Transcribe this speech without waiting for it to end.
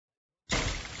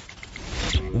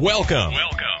Welcome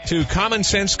to Common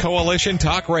Sense Coalition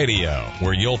Talk Radio,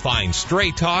 where you'll find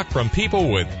straight talk from people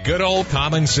with good old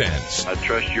common sense. I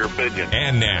trust your opinion.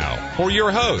 And now, for your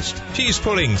host, she's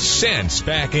putting sense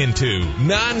back into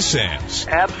nonsense.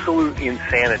 Absolute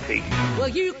insanity. Well,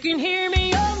 you can hear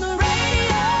me on the radio.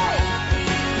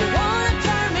 You want to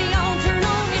turn me on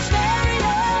your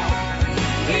stereo.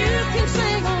 You can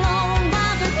sing along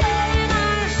while they're playing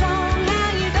our song.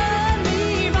 Now you done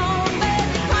me wrong,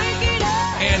 baby, crank it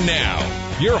up. And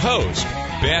now, your host,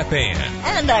 Beth Ann.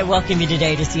 And I welcome you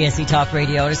today to CSC Talk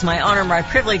Radio. It is my honor, my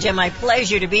privilege, and my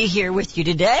pleasure to be here with you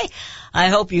today. I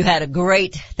hope you had a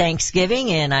great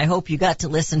Thanksgiving, and I hope you got to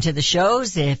listen to the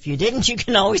shows. If you didn't, you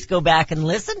can always go back and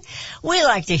listen. We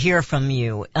like to hear from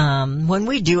you. When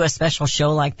we do a special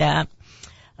show like that,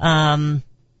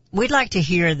 we'd like to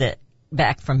hear that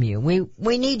back from you.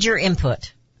 We need your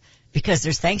input because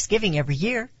there's Thanksgiving every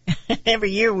year. Every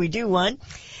year we do one.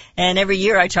 And every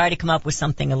year I try to come up with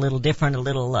something a little different, a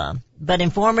little, but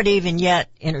informative and yet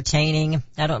entertaining.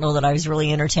 I don't know that I was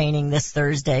really entertaining this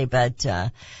Thursday, but,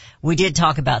 we did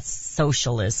talk about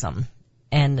socialism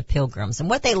and the Pilgrims and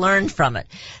what they learned from it.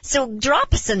 So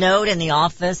drop us a note in the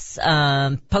office,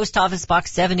 Post Office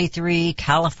Box 73,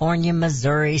 California,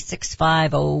 Missouri,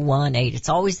 65018. It's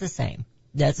always the same.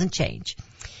 Doesn't change.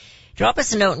 Drop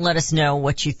us a note and let us know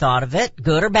what you thought of it,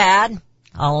 good or bad.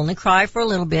 I'll only cry for a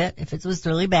little bit if it was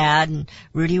really bad, and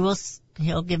Rudy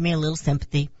he'll give me a little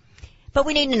sympathy. But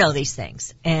we need to know these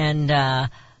things. And,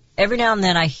 every now and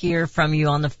then I hear from you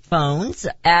on the phones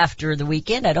after the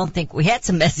weekend. I don't think we had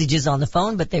some messages on the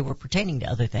phone, but they were pertaining to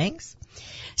other things.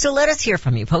 So let us hear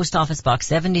from you. Post Office Box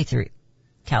 73,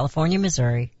 California,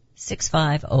 Missouri,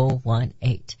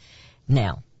 65018.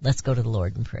 Now, let's go to the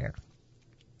Lord in prayer.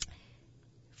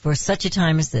 For such a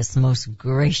time as this, most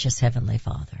gracious Heavenly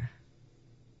Father,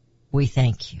 we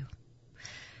thank you.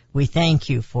 We thank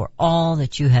you for all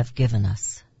that you have given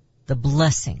us, the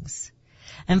blessings,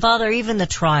 and Father, even the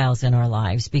trials in our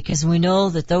lives, because we know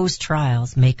that those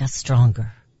trials make us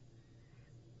stronger.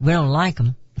 We don't like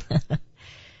them,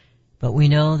 but we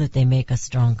know that they make us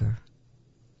stronger.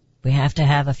 We have to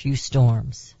have a few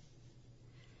storms.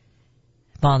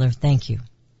 Father, thank you.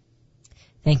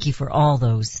 Thank you for all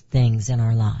those things in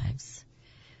our lives.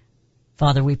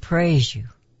 Father, we praise you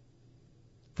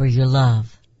for your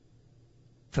love,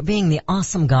 for being the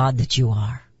awesome God that you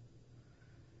are.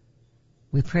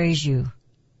 We praise you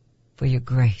for your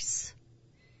grace.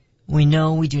 We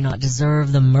know we do not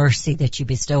deserve the mercy that you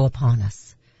bestow upon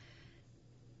us,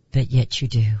 but yet you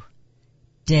do,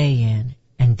 day in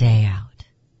and day out.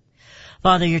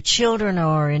 Father, your children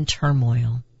are in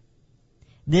turmoil.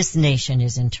 This nation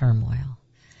is in turmoil.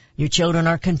 Your children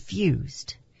are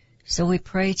confused. So we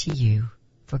pray to you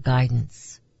for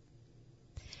guidance,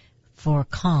 for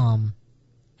calm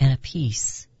and a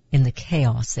peace in the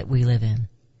chaos that we live in.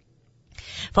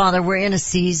 Father, we're in a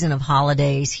season of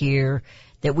holidays here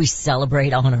that we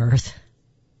celebrate on earth.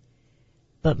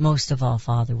 But most of all,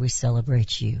 Father, we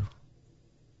celebrate you.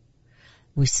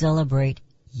 We celebrate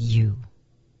you.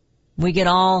 We get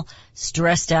all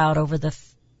stressed out over the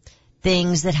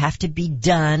things that have to be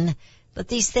done, but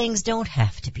these things don't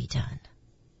have to be done.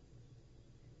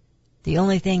 The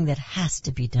only thing that has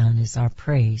to be done is our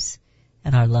praise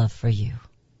and our love for you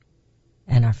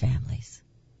and our families.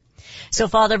 So,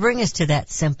 Father, bring us to that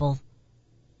simple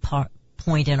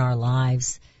point in our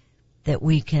lives that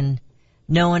we can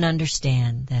know and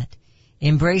understand that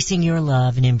embracing your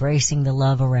love and embracing the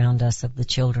love around us of the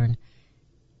children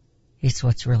is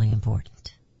what's really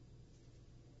important.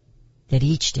 That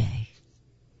each day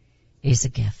is a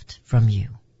gift from you.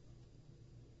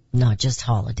 Not just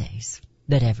holidays,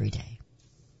 but every day.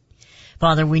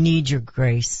 Father, we need your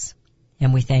grace,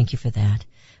 and we thank you for that.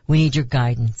 We need your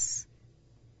guidance.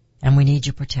 And we need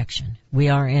your protection. We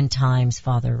are in times,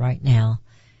 Father, right now,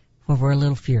 where we're a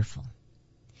little fearful.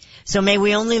 So may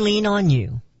we only lean on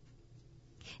you.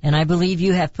 And I believe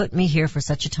you have put me here for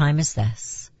such a time as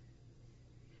this.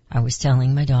 I was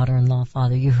telling my daughter-in-law,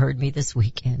 Father, you heard me this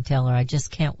weekend. Tell her I just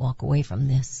can't walk away from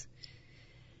this.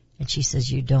 And she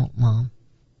says, you don't, Mom.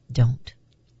 Don't.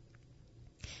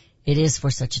 It is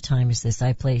for such a time as this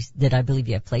I believe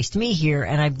you have placed me here,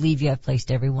 and I believe you have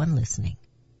placed everyone listening.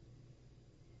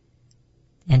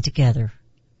 And together,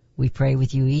 we pray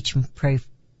with you each, pray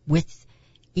with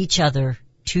each other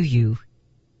to you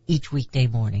each weekday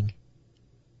morning,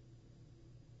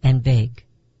 and beg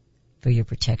for your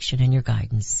protection and your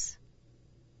guidance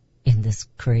in this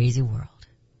crazy world.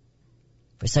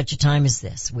 For such a time as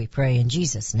this, we pray in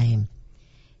Jesus' name.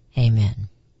 Amen.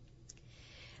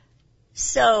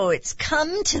 So it's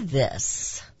come to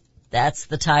this. That's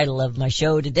the title of my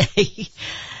show today.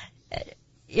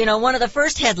 one of the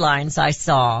first headlines I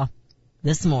saw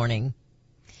this morning,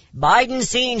 Biden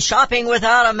seen shopping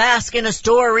without a mask in a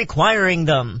store requiring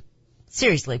them.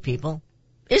 Seriously, people,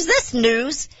 is this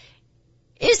news?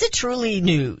 Is it truly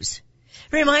news?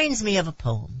 Reminds me of a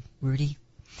poem, Rudy.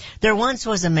 There once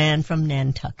was a man from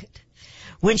Nantucket,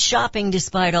 went shopping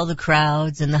despite all the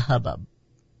crowds and the hubbub.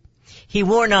 He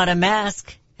wore not a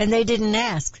mask, and they didn't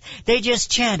ask. They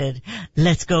just chanted,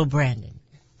 "Let's go, Brandon."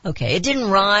 Okay, it didn't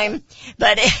rhyme,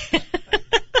 but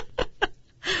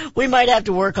we might have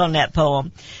to work on that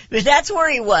poem. But that's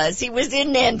where he was. He was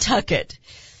in Nantucket,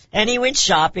 and he went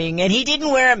shopping, and he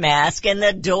didn't wear a mask, and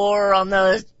the door on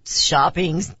the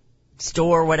shopping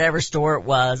store, whatever store it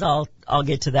was, I'll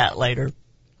get to that later,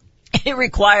 it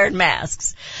required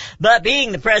masks. But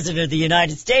being the President of the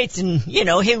United States, and,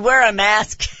 he'd wear a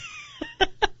mask,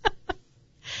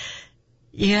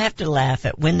 you have to laugh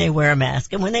at when they wear a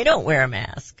mask and when they don't wear a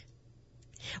mask.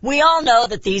 We all know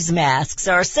that these masks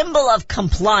are a symbol of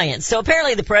compliance, so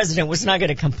apparently the President was not going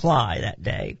to comply that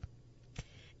day.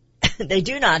 They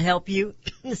do not help you.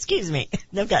 Excuse me,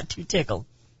 I've got too tickled.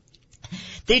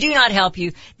 They do not help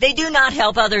you. They do not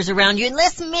help others around you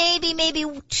unless maybe 2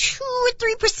 or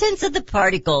 3% of the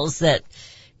particles that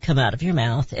come out of your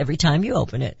mouth every time you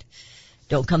open it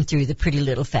don't come through the pretty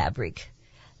little fabric.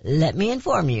 Let me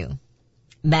inform you,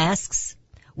 masks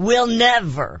will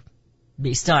never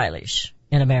be stylish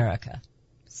in America.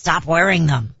 Stop wearing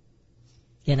them.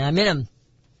 I'm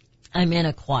in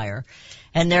a choir,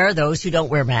 and there are those who don't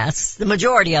wear masks. The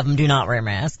majority of them do not wear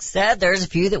masks. There's a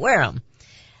few that wear them.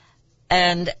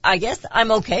 And I guess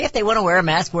I'm okay if they want to wear a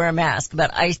mask, wear a mask.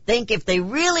 But I think if they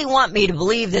really want me to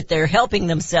believe that they're helping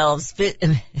themselves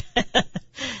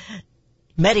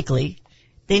medically,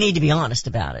 they need to be honest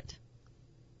about it.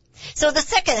 So the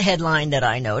second headline that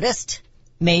I noticed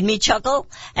made me chuckle,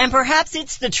 and perhaps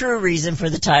it's the true reason for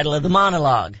the title of the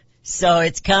monologue. So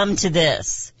it's come to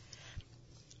this.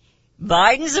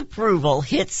 Biden's approval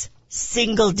hits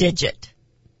single digit.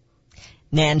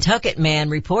 Nantucket man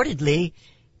reportedly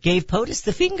gave POTUS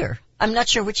the finger. I'm not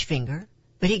sure which finger,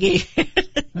 but he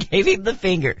gave him the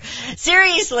finger.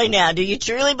 Seriously now, do you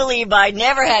truly believe Biden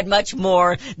never had much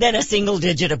more than a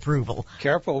single-digit approval?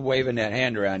 Careful waving that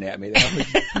hand around at me.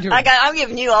 I'm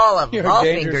giving you all of them, all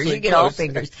fingers. You get all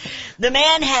fingers. The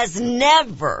man has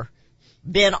never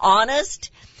been honest.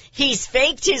 He's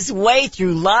faked his way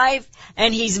through life,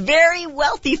 and he's very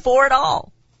wealthy for it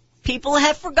all. People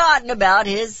have forgotten about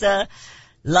his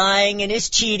lying and his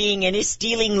cheating and his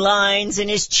stealing lines and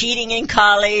his cheating in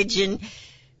college.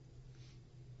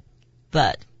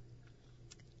 But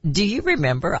do you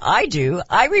remember? I do.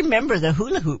 I remember the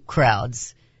hula hoop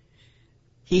crowds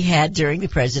he had during the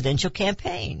presidential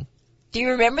campaign. Do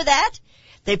you remember that?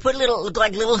 They put looked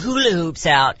like little hula hoops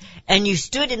out, and you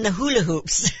stood in the hula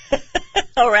hoops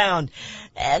around,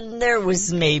 and there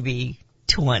was maybe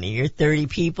 20 or 30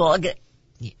 people.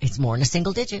 It's more than a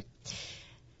single digit.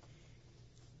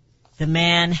 The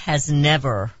man has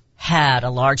never had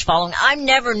a large following. I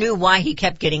never knew why he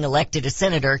kept getting elected a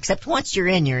senator, except once you're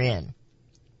in, you're in.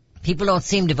 People don't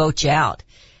seem to vote you out.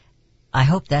 I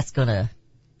hope that's going to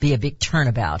be a big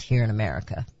turnabout here in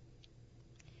America.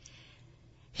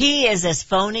 He is as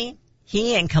phony.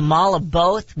 He and Kamala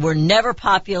both were never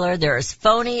popular. They're as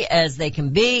phony as they can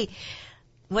be.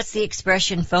 What's the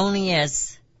expression? Phony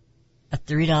as a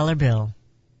 $3 bill.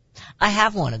 I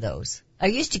have one of those. I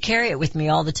used to carry it with me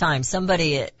all the time.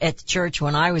 Somebody at the church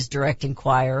when I was directing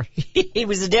choir, he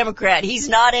was a Democrat. He's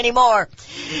not anymore.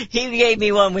 He gave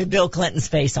me one with Bill Clinton's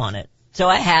face on it. So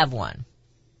I have one.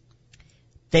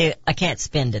 I can't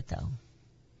spend it though.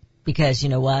 Because you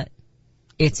know what?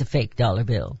 It's a fake dollar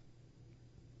bill.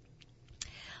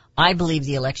 I believe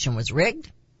the election was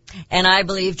rigged, and I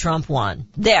believe Trump won.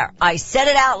 There, I said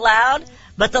it out loud,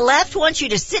 but the left wants you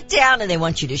to sit down and they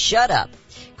want you to shut up.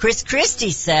 Chris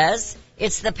Christie says,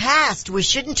 it's the past. We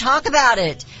shouldn't talk about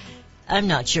it. I'm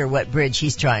not sure what bridge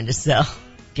he's trying to sell.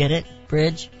 Get it?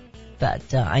 Bridge?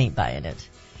 But I ain't buying it.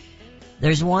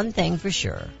 There's one thing for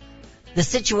sure. The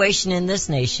situation in this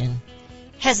nation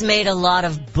has made a lot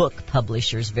of book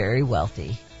publishers very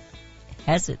wealthy.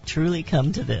 Has it truly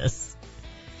come to this?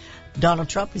 Donald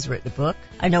Trump has written a book.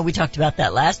 I know we talked about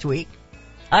that last week.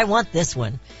 I want this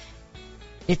one.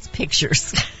 It's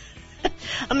pictures.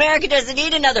 America doesn't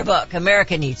need another book.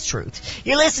 America needs truth.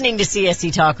 You're listening to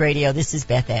CSC Talk Radio. This is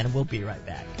Beth Ann, and we'll be right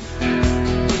back.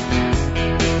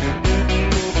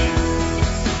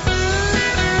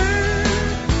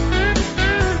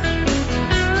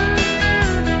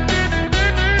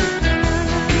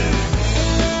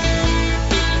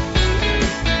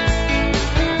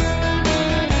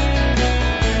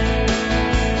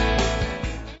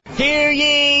 Hear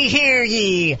ye, hear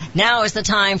ye. Now is the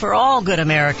time for all good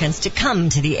Americans to come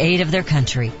to the aid of their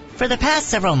country. For the past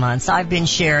several months, I've been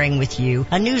sharing with you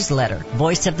a newsletter,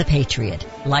 Voice of the Patriot.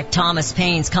 Like Thomas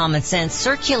Paine's Common Sense,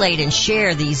 circulate and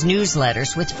share these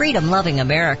newsletters with freedom-loving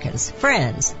Americans,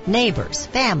 friends, neighbors,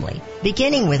 family.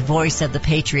 Beginning with Voice of the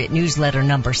Patriot newsletter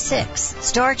number 6,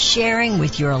 start sharing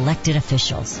with your elected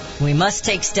officials. We must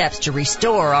take steps to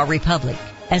restore our republic.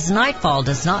 As nightfall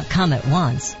does not come at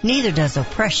once, neither does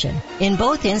oppression. In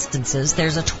both instances,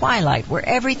 there's a twilight where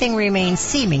everything remains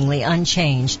seemingly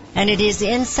unchanged, and it is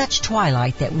in such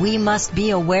twilight that we must be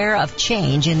aware of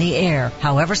change in the air,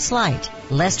 however slight,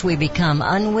 lest we become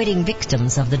unwitting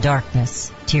victims of the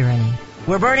darkness, tyranny.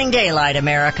 We're burning daylight,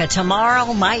 America.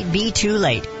 Tomorrow might be too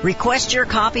late. Request your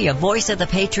copy of Voice of the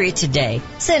Patriot today.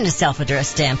 Send a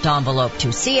self-addressed stamped envelope to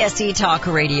CSE Talk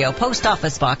Radio, Post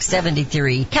Office Box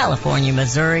 73, California,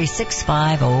 Missouri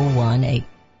 65018.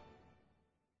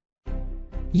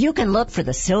 You can look for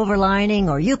the silver lining,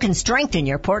 or you can strengthen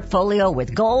your portfolio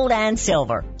with gold and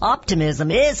silver. Optimism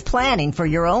is planning for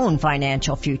your own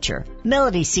financial future.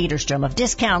 Melody Cedarstrom of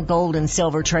Discount Gold and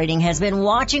Silver Trading has been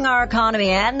watching our economy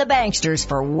and the banksters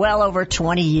for well over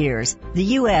 20 years. The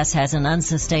U.S. has an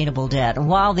unsustainable debt, and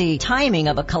while the timing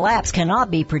of a collapse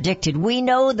cannot be predicted, we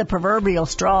know the proverbial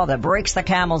straw that breaks the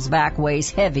camel's back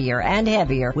weighs heavier and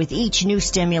heavier with each new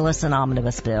stimulus and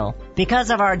omnibus bill.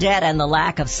 Because of our debt and the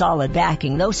lack of solid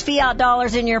backing, those fiat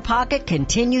dollars in your pocket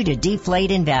continue to deflate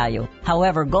in value.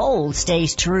 However, gold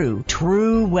stays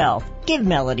true wealth. Give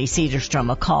Melody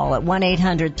Cedarstrom a call at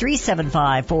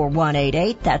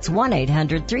 1-800-375-4188. That's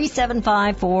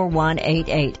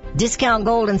 1-800-375-4188. Discount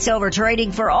Gold and Silver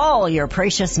Trading for all your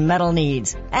precious metal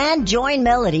needs. And join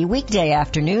Melody weekday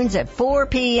afternoons at 4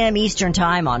 p.m. Eastern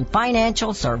Time on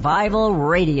Financial Survival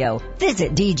Radio.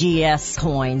 Visit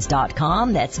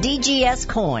DGScoins.com. That's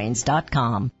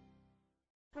DGScoins.com.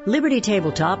 Liberty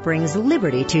Tabletop brings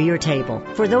liberty to your table.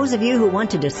 For those of you who want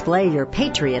to display your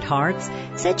patriot hearts,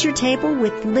 set your table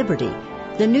with Liberty,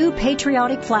 the new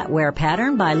patriotic flatware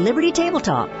pattern by Liberty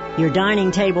Tabletop. Your dining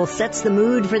table sets the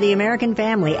mood for the American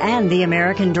family and the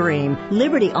American dream.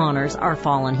 Liberty honors our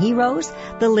fallen heroes,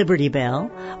 the Liberty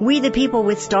Bell, We the People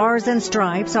with Stars and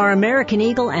Stripes, our American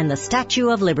Eagle, and the Statue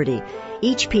of Liberty.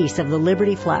 Each piece of the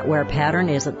Liberty flatware pattern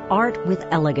is an art with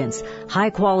elegance,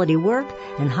 high-quality work,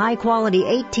 and high-quality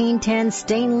 1810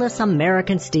 stainless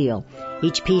American steel.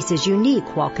 Each piece is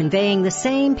unique while conveying the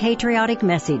same patriotic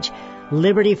message,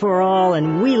 liberty for all,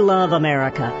 and we love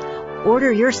America.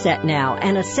 Order your set now,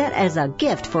 and a set as a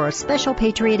gift for a special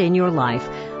patriot in your life.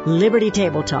 Liberty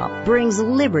Tabletop brings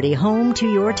liberty home to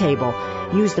your table.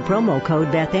 Use the promo code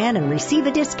BethAnn and receive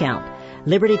a discount.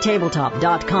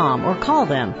 LibertyTabletop.com or call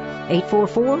them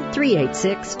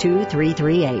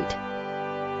 844-386-2338.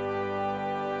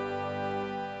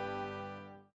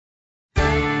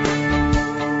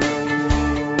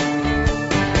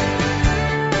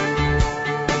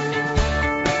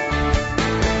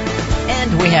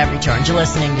 And we have returned. You're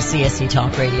listening to CSC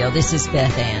Talk Radio. This is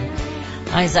Beth Ann.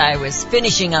 As I was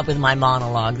finishing up with my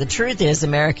monologue, the truth is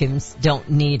Americans don't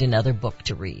need another book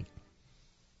to read.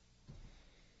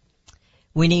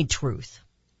 We need truth.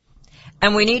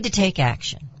 And we need to take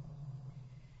action.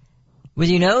 With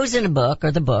your nose in a book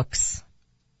or the books,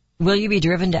 will you be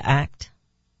driven to act?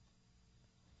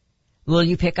 Will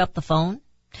you pick up the phone?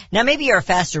 Now maybe you're a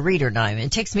faster reader than I am.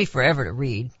 It takes me forever to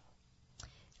read.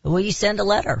 Will you send a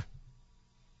letter?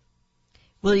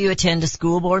 Will you attend a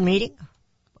school board meeting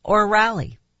or a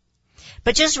rally?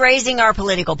 But just raising our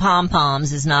political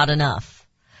pom-poms is not enough.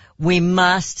 We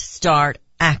must start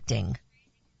acting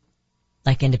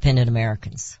like independent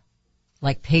Americans,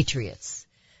 like patriots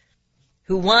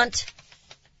who want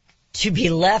to be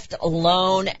left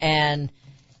alone and,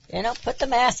 put the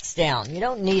masks down. You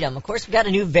don't need them. Of course, we've got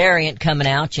a new variant coming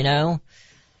out,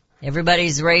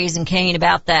 Everybody's raising Cain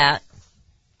about that.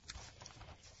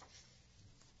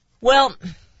 Well,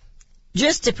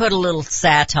 just to put a little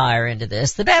satire into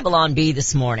this, the Babylon Bee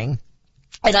this morning,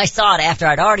 and I saw it after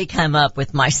I'd already come up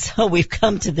with my, so we've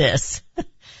come to this.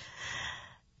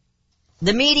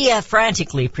 The media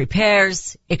frantically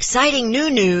prepares exciting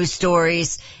new news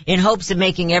stories in hopes of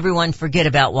making everyone forget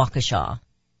about Waukesha,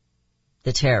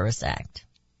 the terrorist act.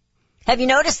 Have you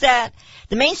noticed that?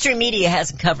 The mainstream media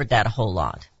hasn't covered that a whole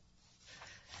lot.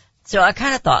 So I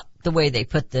kind of thought the way they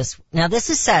put this, now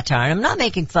this is satire, and I'm not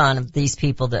making fun of these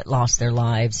people that lost their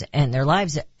lives, and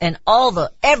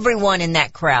everyone in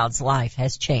that crowd's life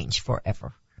has changed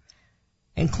forever,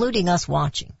 including us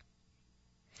watching.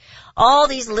 All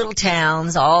these little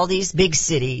towns, all these big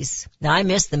cities. Now, I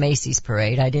missed the Macy's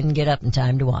parade. I didn't get up in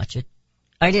time to watch it.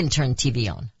 I didn't turn the TV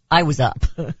on. I was up.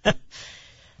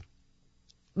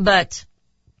 But,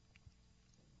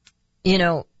 you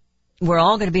know, we're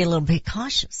all going to be a little bit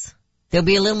cautious. There'll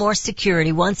be a little more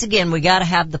security. Once again, we got to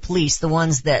have the police, the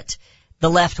ones that the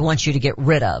left wants you to get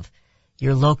rid of,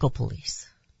 your local police.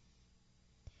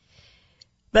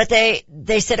 But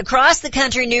they said across the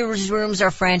country, newsrooms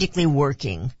are frantically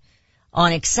working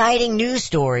on exciting news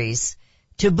stories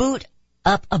to boot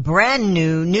up a brand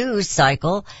new news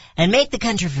cycle and make the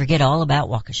country forget all about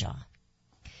Waukesha.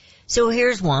 So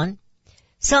here's one.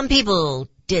 Some people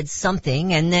did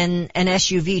something and then an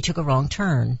SUV took a wrong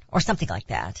turn or something like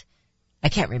that. I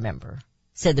can't remember,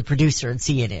 said the producer at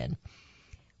CNN.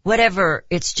 Whatever,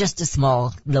 it's just a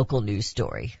small local news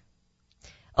story.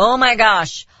 Oh my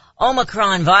gosh,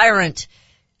 Omicron virant.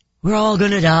 We're all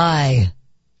gonna die.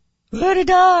 We're gonna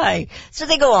die. So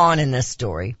they go on in this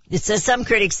story. It says some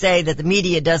critics say that the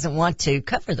media doesn't want to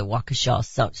cover the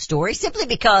Waukesha story simply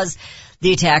because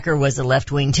the attacker was a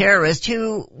left-wing terrorist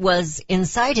who was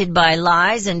incited by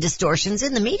lies and distortions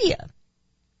in the media,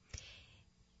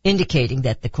 indicating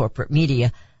that the corporate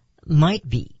media might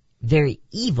be very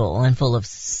evil and full of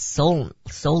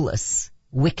soulless,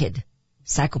 wicked,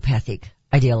 psychopathic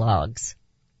ideologues.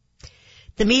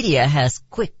 The media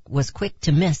was quick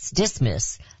to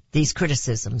dismiss these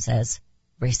criticisms as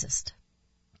racist.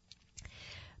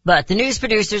 But the news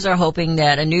producers are hoping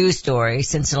that a news story,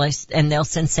 and they'll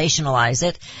sensationalize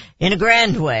it in a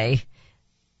grand way,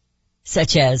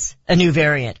 such as a new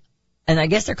variant. And I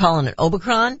guess they're calling it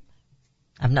Omicron.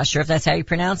 I'm not sure if that's how you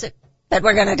pronounce it, but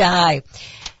we're gonna die.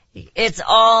 It's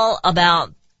all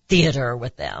about theater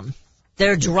with them.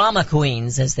 They're drama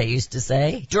queens, as they used to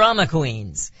say. Drama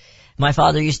queens. My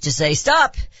father used to say,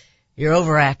 stop, you're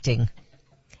overacting.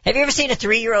 Have you ever seen a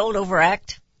 3-year-old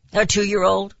overact? A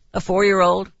 2-year-old? A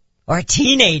 4-year-old? Or a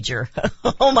teenager?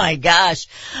 Oh my gosh.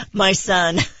 My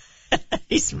son,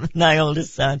 he's my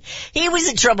oldest son. He was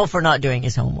in trouble for not doing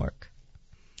his homework.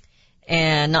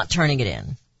 And not turning it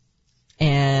in.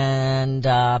 And,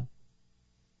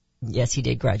 yes, he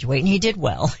did graduate and he did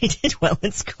well. He did well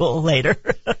in school later.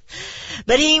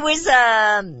 But he was,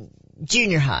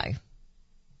 junior high.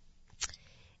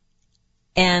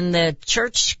 And the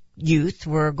church youth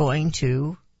were going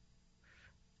to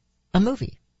a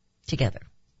movie together.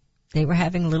 They were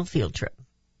having a little field trip.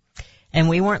 And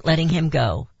we weren't letting him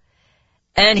go.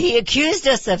 And he accused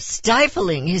us of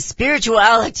stifling his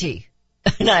spirituality.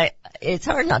 And it's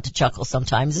hard not to chuckle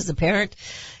sometimes as a parent,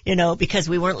 you know, because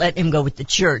we weren't letting him go with the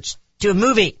church to a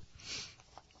movie.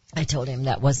 I told him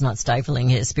that was not stifling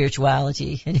his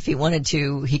spirituality. And if he wanted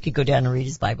to, he could go down and read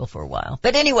his Bible for a while.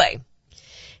 But anyway,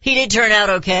 he did turn out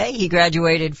okay. He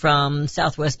graduated from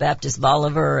Southwest Baptist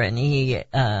Bolivar and he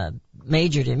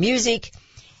majored in music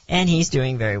and he's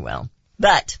doing very well.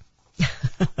 But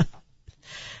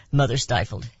mother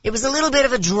stifled. It was a little bit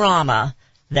of a drama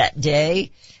that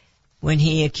day when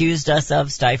he accused us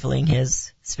of stifling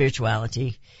his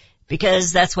spirituality,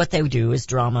 because that's what they do, is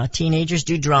drama. Teenagers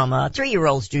do drama.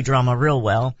 3-year-olds do drama real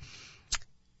well.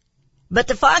 But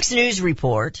the Fox News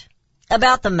report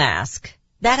about the mask,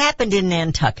 that happened in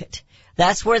Nantucket.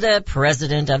 That's where the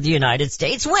President of the United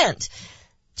States went,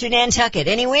 to Nantucket.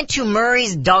 And he went to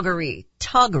Murray's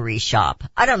Toggery shop.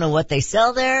 I don't know what they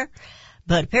sell there,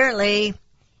 but apparently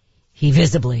he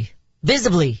visibly,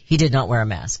 he did not wear a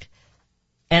mask.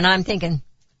 And I'm thinking,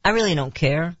 I really don't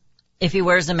care if he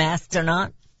wears a mask or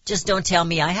not. Just don't tell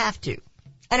me I have to.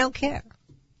 I don't care.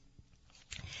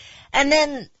 And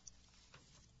then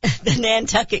the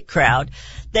Nantucket crowd,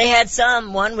 they had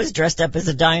one was dressed up as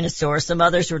a dinosaur, some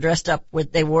others were dressed up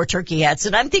they wore turkey hats,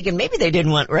 and I'm thinking maybe they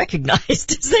didn't want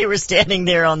recognized as they were standing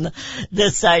there on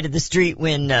the side of the street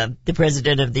when the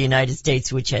President of the United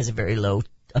States, which has a very low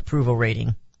approval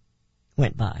rating,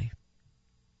 went by.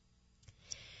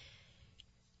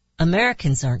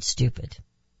 Americans aren't stupid.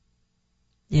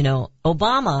 You know,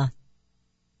 Obama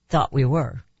thought we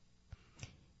were.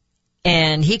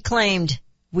 And he claimed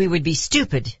we would be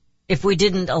stupid if we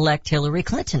didn't elect Hillary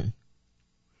Clinton.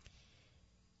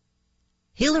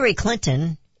 Hillary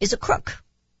Clinton is a crook.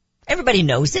 Everybody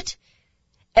knows it.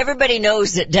 Everybody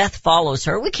knows that death follows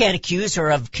her. We can't accuse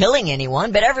her of killing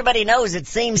anyone, but everybody knows it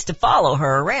seems to follow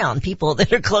her around, people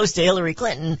that are close to Hillary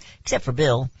Clinton, except for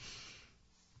Bill.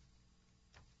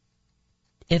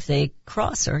 If they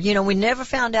cross her. You know, we never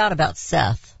found out about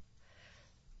Seth,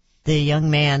 the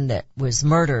young man that was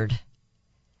murdered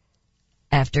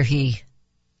after he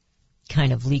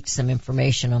kind of leaked some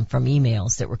information from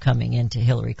emails that were coming into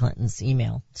Hillary Clinton's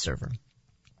email server.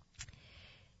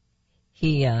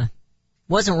 He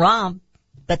wasn't robbed,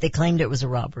 but they claimed it was a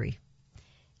robbery.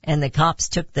 And the cops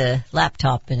took the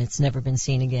laptop and it's never been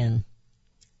seen again.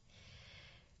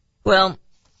 Well,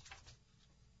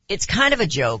 it's kind of a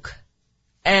joke.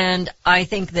 And I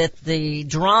think that the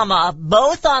drama,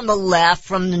 both on the left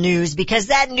from the news, because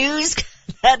that news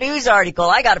article,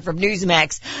 I got it from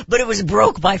Newsmax, but it was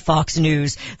broke by Fox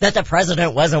News that the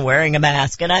president wasn't wearing a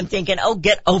mask. And I'm thinking, oh,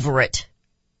 get over it.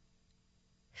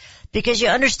 Because you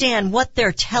understand what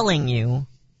they're telling you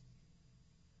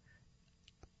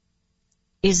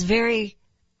is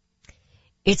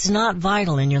it's not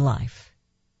vital in your life.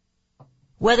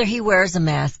 Whether he wears a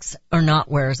mask or not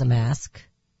wears a mask,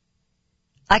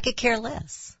 I could care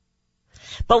less.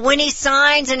 But when he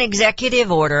signs an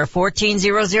executive order,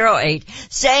 14008,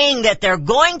 saying that they're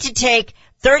going to take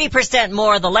 30%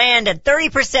 more of the land and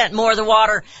 30% more of the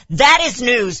water, that is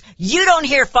news. You don't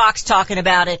hear Fox talking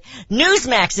about it.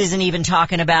 Newsmax isn't even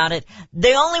talking about it.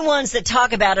 The only ones that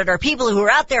talk about it are people who are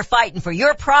out there fighting for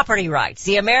your property rights,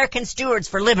 the American Stewards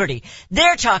for Liberty.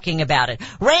 They're talking about it.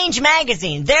 Range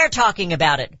Magazine, they're talking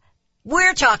about it.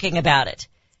 We're talking about it.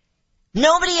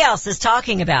 Nobody else is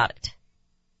talking about it.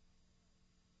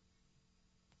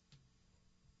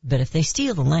 But if they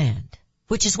steal the land,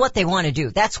 which is what they want to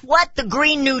do, that's what the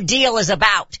Green New Deal is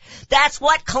about. That's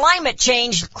what climate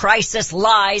change crisis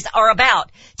lies are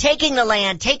about. Taking the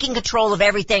land, taking control of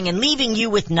everything, and leaving you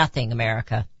with nothing,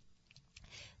 America.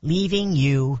 Leaving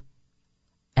you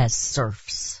as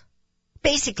serfs.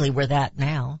 Basically, we're that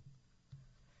now.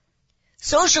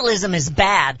 Socialism is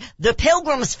bad. The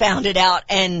Pilgrims found it out,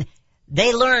 and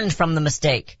they learned from the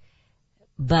mistake.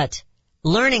 But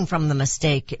learning from the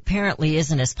mistake apparently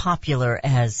isn't as popular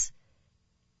as,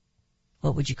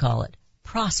 what would you call it,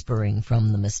 prospering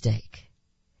from the mistake.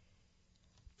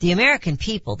 The American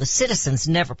people, the citizens,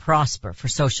 never prosper for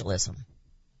socialism.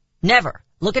 Never.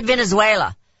 Look at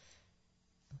Venezuela.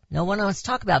 No one wants to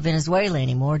talk about Venezuela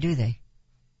anymore, do they?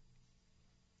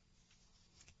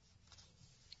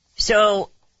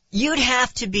 So you'd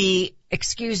have to be,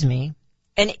 excuse me,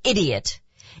 an idiot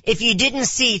if you didn't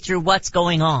see through what's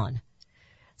going on.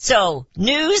 So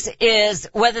news is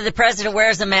whether the president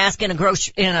wears a mask in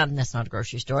that's not a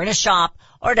grocery store, in a shop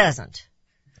or doesn't.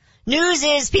 News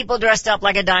is people dressed up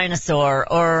like a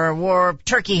dinosaur or wore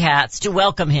turkey hats to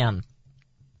welcome him.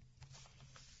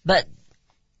 But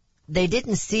they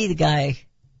didn't see the guy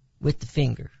with the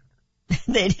finger.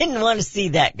 They didn't want to see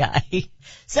that guy.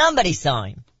 Somebody saw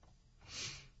him.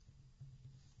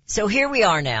 So here we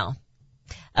are now.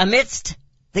 Amidst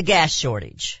the gas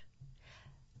shortage,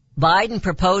 Biden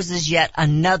proposes yet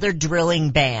another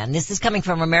drilling ban. This is coming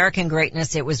from American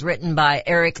Greatness. It was written by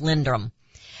Eric Lindrum.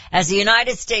 As the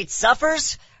United States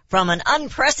suffers from an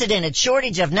unprecedented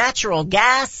shortage of natural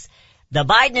gas, the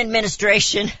Biden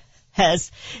administration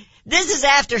this is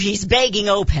after he's begging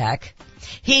OPEC.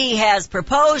 He has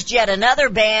proposed yet another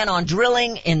ban on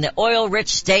drilling in the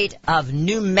oil-rich state of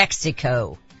New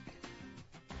Mexico.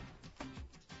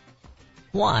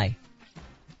 Why?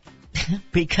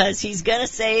 Because he's going to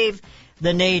save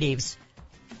the natives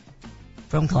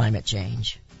from climate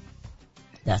change.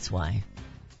 That's why.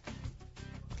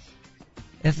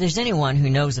 If there's anyone who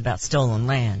knows about stolen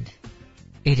land,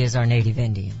 it is our native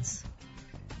Indians.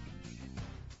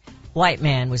 White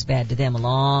man was bad to them a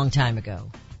long time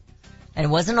ago. And it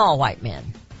wasn't all white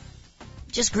men.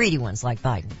 Just greedy ones like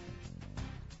Biden.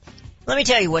 Let me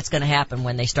tell you what's going to happen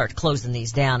when they start closing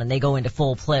these down and they go into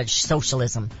full-fledged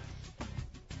socialism.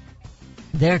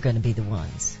 They're going to be the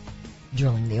ones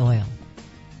drilling the oil.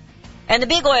 And the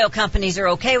big oil companies are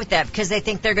okay with that because they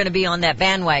think they're going to be on that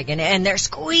bandwagon, and they're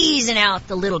squeezing out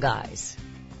the little guys.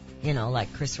 You know,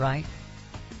 like Chris Wright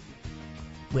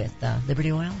with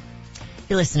Liberty Oil.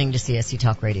 You're listening to CSC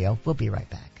Talk Radio. We'll be right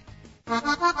back.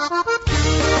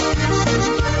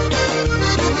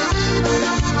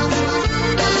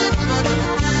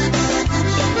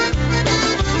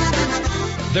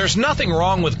 There's nothing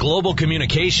wrong with global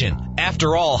communication.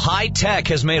 After all, high tech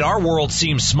has made our world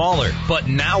seem smaller. But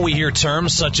now we hear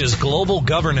terms such as global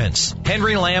governance.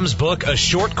 Henry Lamb's book, A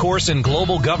Short Course in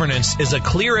Global Governance, is a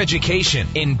clear education,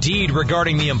 indeed,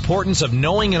 regarding the importance of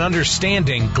knowing and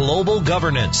understanding global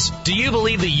governance. Do you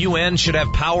believe the UN should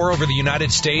have power over the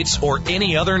United States or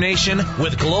any other nation?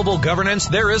 With global governance,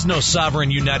 there is no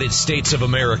sovereign United States of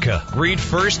America. Read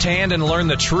firsthand and learn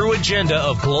the true agenda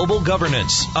of global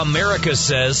governance. America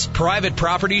says, private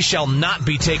property shall not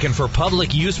be taken for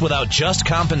public use without just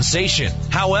compensation.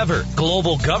 However,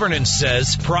 global governance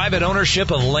says private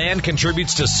ownership of land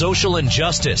contributes to social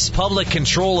injustice. Public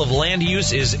control of land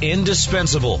use is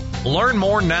indispensable. Learn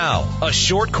more now. A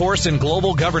Short Course in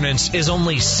Global Governance is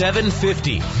only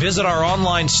 $7.50. Visit our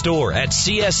online store at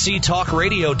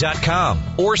csctalkradio.com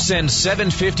or send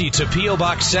 $7.50 to P.O.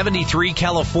 Box 73,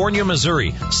 California,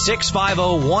 Missouri,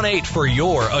 65018 for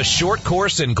your A Short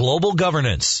Course in Global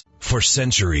Governance. For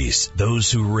centuries, those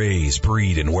who raise,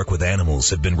 breed, and work with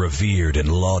animals have been revered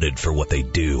and lauded for what they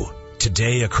do.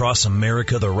 Today, across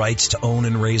America, the rights to own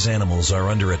and raise animals are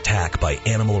under attack by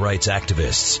animal rights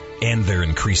activists and their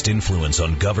increased influence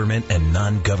on government and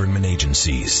non-government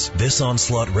agencies. This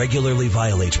onslaught regularly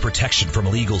violates protection from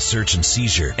illegal search and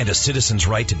seizure and a citizen's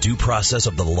right to due process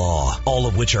of the law, all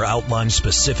of which are outlined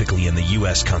specifically in the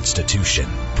U.S. Constitution.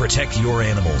 Protect your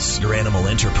animals, your animal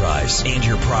enterprise, and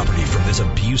your property from this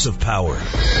abuse of power.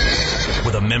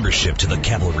 With a membership to the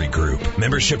Cavalry Group,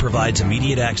 membership provides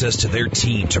immediate access to their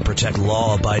team to protect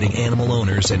law-abiding animal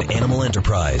owners and animal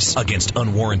enterprise against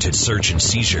unwarranted search and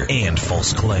seizure and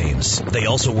false claims. They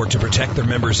also work to protect their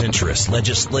members' interests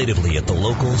legislatively at the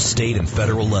local, state, and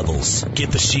federal levels.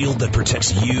 Get the shield that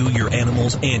protects you, your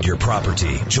animals, and your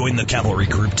property. Join the Cavalry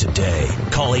Group today.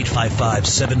 Call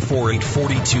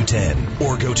 855-748-4210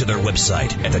 or go to their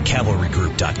website at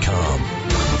thecavalrygroup.com.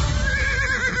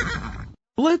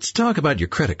 Let's talk about your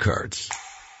credit cards.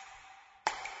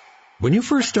 When you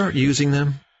first start using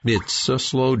them, it's a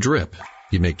slow drip.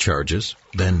 You make charges,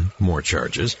 then more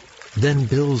charges, then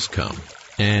bills come.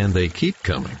 And they keep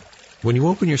coming. When you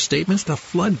open your statements, the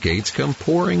floodgates come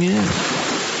pouring in.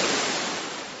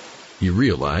 You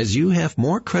realize you have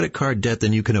more credit card debt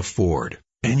than you can afford,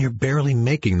 and you're barely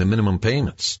making the minimum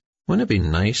payments. Wouldn't it be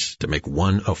nice to make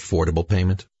one affordable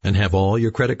payment and have all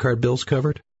your credit card bills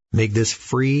covered? Make this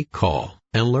free call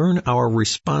and learn our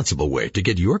responsible way to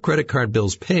get your credit card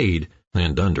bills paid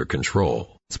and under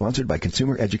control. Sponsored by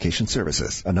Consumer Education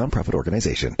Services, a nonprofit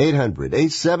organization.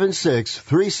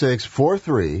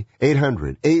 800-876-3643.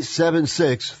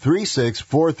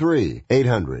 800-876-3643.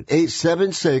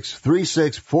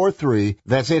 800-876-3643.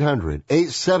 That's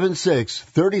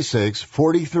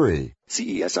 800-876-3643.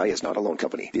 CESI is not a loan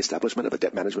company. The establishment of a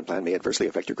debt management plan may adversely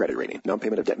affect your credit rating.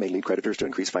 Non-payment of debt may lead creditors to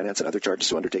increase finance and other charges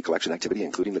to undertake collection activity,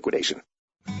 including liquidation.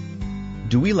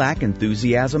 Do we lack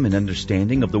enthusiasm and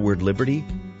understanding of the word liberty?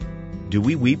 Do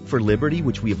we weep for liberty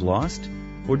which we have lost?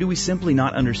 Or do we simply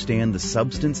not understand the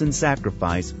substance and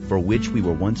sacrifice for which we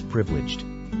were once privileged?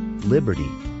 Liberty.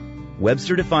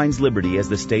 Webster defines liberty as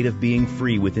the state of being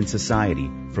free within society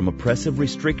from oppressive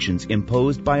restrictions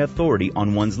imposed by authority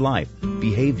on one's life,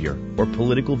 behavior, or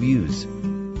political views.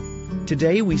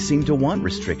 Today we seem to want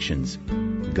restrictions.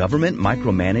 Government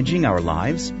micromanaging our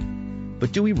lives?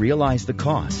 But do we realize the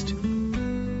cost?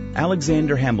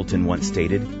 Alexander Hamilton once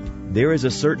stated, "There is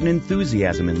a certain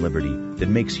enthusiasm in liberty that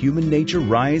makes human nature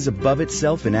rise above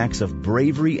itself in acts of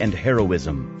bravery and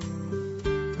heroism."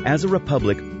 As a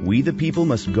republic, we the people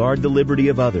must guard the liberty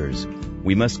of others.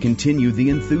 We must continue the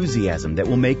enthusiasm that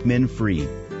will make men free.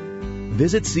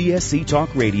 Visit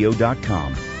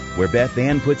csctalkradio.com, where Beth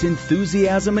Ann puts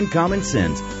enthusiasm and common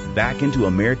sense back into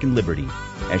American liberty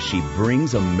as she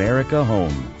brings America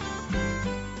home.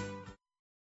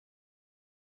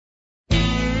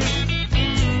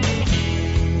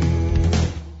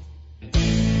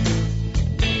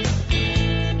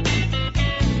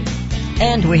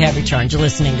 And we have returned. You're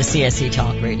listening to CSC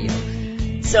Talk Radio.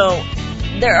 So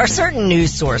there are certain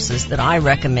news sources that I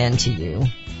recommend to you.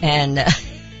 And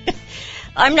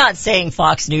I'm not saying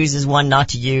Fox News is one not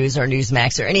to use or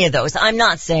Newsmax or any of those. I'm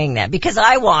not saying that because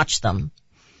I watch them.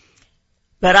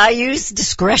 But I use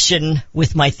discretion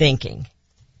with my thinking.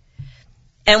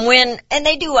 And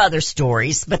they do other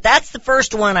stories, but that's the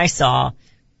first one I saw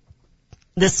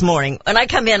this morning. When I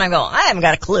come in, I go, I haven't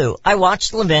got a clue. I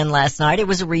watched Levin last night. It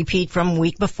was a repeat from a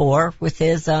week before with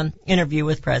his interview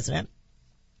with President.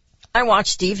 I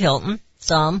watched Steve Hilton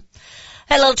some.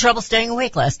 Had a little trouble staying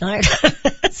awake last night.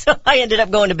 So I ended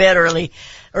up going to bed early.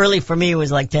 Early for me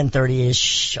was like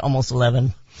 10:30-ish, almost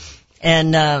 11.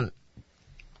 And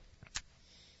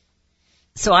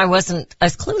so I was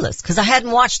clueless because I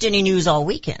hadn't watched any news all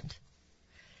weekend.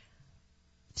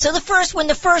 So the first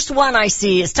one I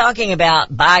see is talking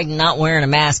about Biden not wearing a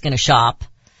mask in a shop,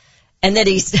 and that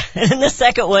and the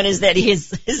second one is that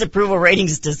his approval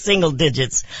ratings to single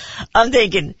digits. I'm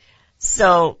thinking,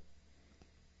 so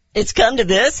it's come to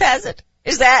this, has it?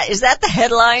 Is that the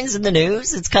headlines in the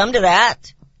news? It's come to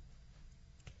that?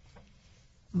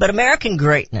 But American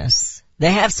greatness,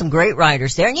 they have some great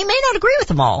writers there, and you may not agree with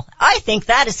them all. I think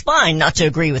that is fine not to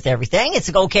agree with everything.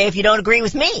 It's okay if you don't agree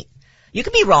with me. You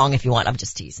can be wrong if you want. I'm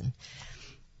just teasing.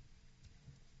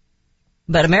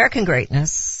 But American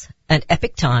greatness and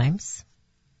epic times,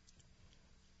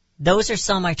 those are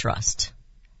some I trust.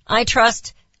 I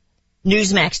trust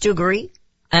Newsmax to agree,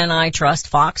 and I trust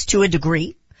Fox to a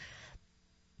degree.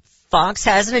 Fox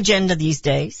has an agenda these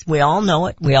days. We all know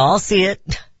it. We all see it.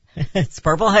 It's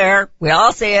purple hair. We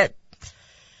all see it.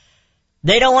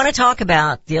 They don't want to talk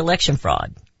about the election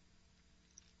fraud.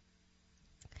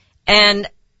 And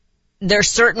there's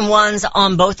certain ones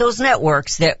on both those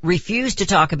networks that refuse to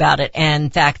talk about it, and in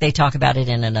fact, they talk about it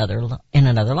in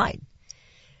another light.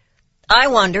 I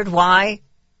wondered why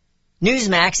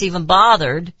Newsmax even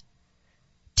bothered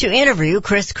to interview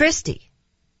Chris Christie.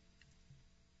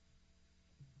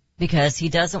 Because he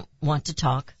doesn't want to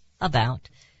talk about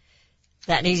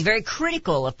that. And he's very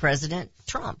critical of President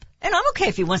Trump. And I'm okay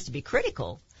if he wants to be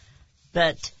critical,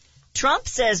 but Trump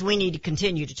says we need to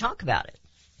continue to talk about it.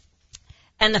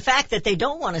 And the fact that they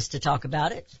don't want us to talk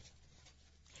about it,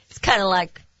 it's kind of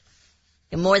like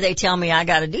the more they tell me I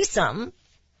got to do something,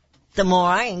 the more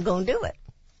I ain't going to do it.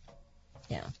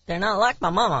 Yeah, they're not like my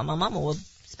mama. My mama will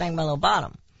spank my little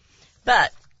bottom.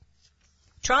 But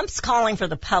Trump's calling for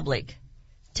the public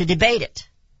to debate it.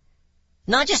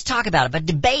 Not just talk about it, but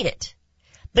debate it.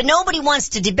 But nobody wants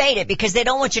to debate it because they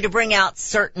don't want you to bring out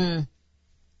certain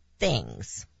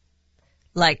things.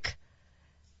 Like,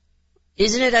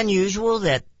 isn't it unusual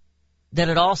that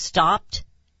it all stopped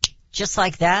just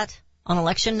like that on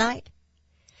election night?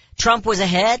 Trump was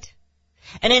ahead,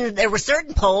 and then there were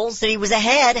certain polls that he was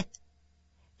ahead.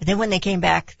 But then when they came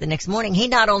back the next morning, he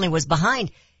not only was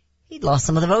behind, he'd lost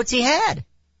some of the votes he had.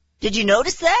 Did you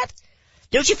notice that?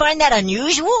 Don't you find that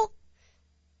unusual?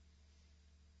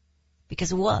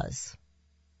 Because it was.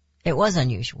 It was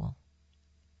unusual.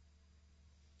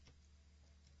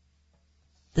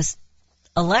 This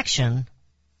election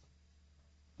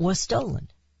was stolen.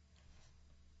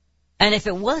 And if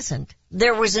it wasn't,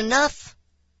 there was enough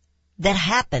that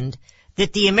happened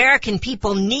that the American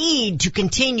people need to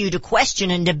continue to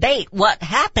question and debate what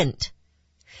happened.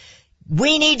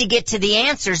 We need to get to the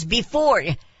answers before,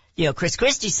 Chris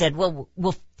Christie said,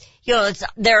 it's,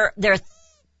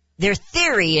 their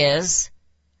theory is,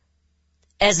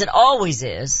 as it always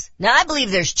is, now I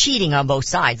believe there's cheating on both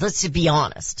sides, let's be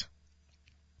honest.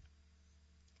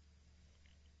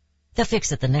 They'll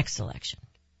fix it the next election.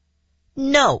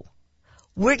 No.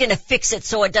 We're going to fix it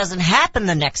so it doesn't happen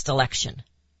the next election.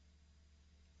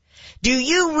 Do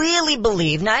you really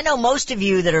believe, now I know most of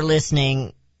you that are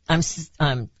listening,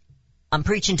 I'm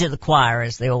preaching to the choir,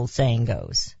 as the old saying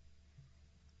goes.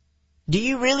 Do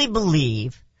you really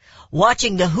believe,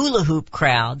 watching the hula hoop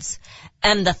crowds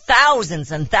and the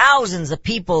thousands and thousands of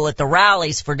people at the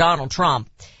rallies for Donald Trump,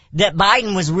 that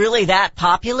Biden was really that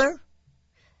popular?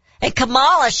 And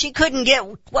Kamala, she couldn't get,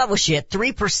 what was she at,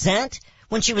 3%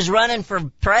 when she was running for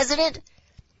president?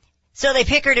 So they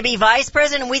pick her to be vice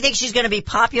president, and we think she's going to be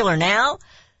popular now?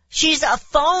 She's a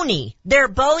phony. They're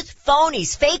both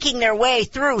phonies, faking their way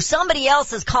through. Somebody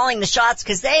else is calling the shots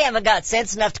because they haven't got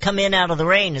sense enough to come in out of the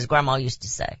rain, as Grandma used to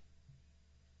say.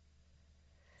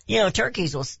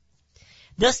 Turkeys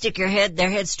they'll stick their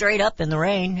head straight up in the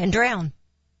rain and drown.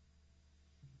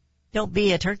 Don't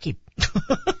be a turkey.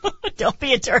 Don't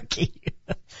be a turkey.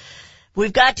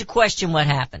 We've got to question what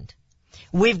happened.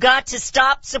 We've got to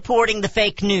stop supporting the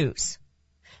fake news.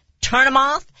 Turn them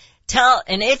off.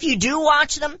 And if you do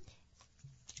watch them,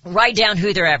 write down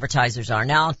who their advertisers are.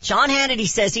 Now, Sean Hannity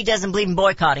says he doesn't believe in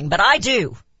boycotting, but I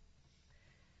do.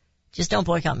 Just don't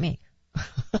boycott me.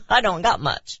 I don't got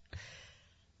much.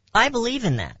 I believe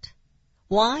in that.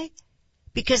 Why?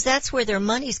 Because that's where their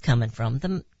money's coming from.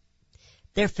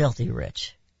 They're filthy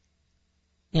rich.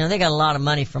 They got a lot of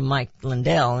money from Mike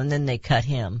Lindell, and then they cut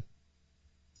him.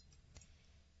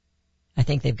 I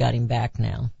think they've got him back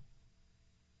now.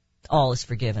 All is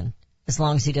forgiven, as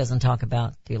long as he doesn't talk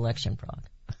about the election fraud.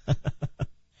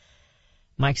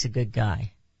 Mike's a good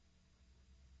guy.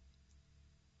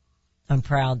 I'm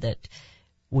proud that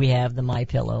we have the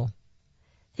MyPillow.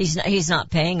 He's not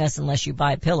paying us unless you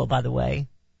buy a pillow, by the way.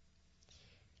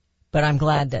 But I'm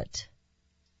glad that,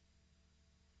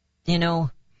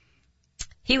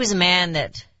 he was a man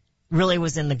that really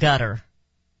was in the gutter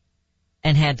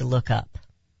and had to look up.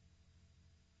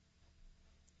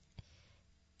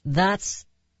 That's,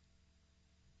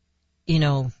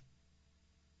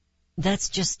 that's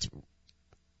just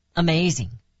amazing.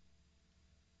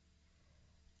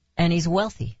 And he's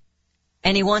wealthy.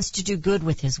 And he wants to do good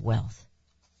with his wealth.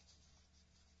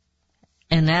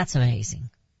 And that's amazing.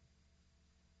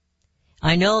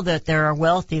 I know that there are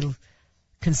wealthy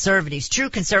conservatives, true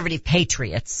conservative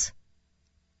patriots.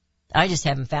 I just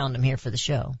haven't found them here for the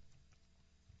show.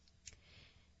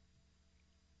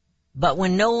 But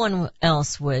when no one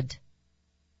else would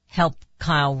help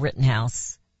Kyle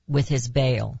Rittenhouse with his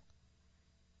bail,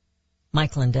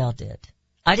 Mike Lindell did.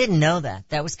 I didn't know that.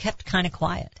 That was kept kind of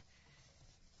quiet.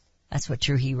 That's what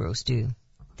true heroes do.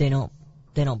 They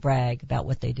don't brag about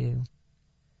what they do.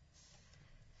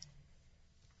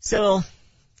 So,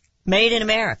 made in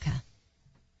America.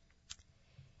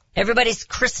 Everybody's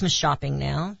Christmas shopping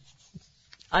now.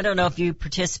 I don't know if you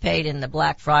participate in the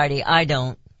Black Friday. I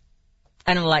don't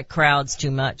like crowds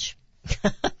too much.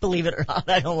 Believe it or not,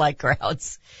 I don't like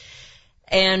crowds.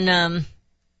 And,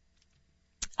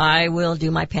 I will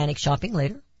do my panic shopping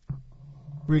later.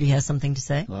 Rudy has something to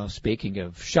say. Well, speaking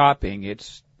of shopping,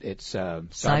 it's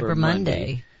Cyber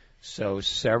Monday. So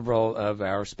several of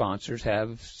our sponsors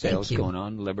have sales going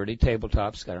on. Liberty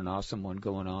Tabletop's got an awesome one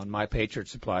going on. My Patriot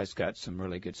Supply's got some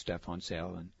really good stuff on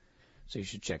sale, and so you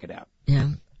should check it out. Yeah.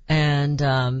 And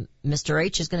Mr.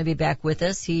 H is going to be back with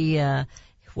us. He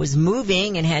was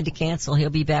moving and had to cancel. He'll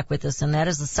be back with us, and that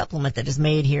is a supplement that is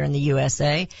made here in the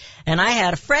USA. And I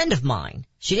had a friend of mine.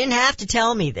 She didn't have to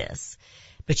tell me this,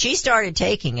 but she started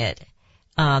taking it,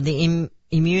 the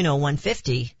Immuno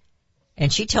 150,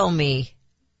 and she told me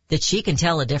that she can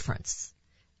tell a difference.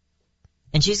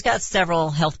 And she's got several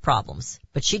health problems,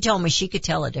 but she told me she could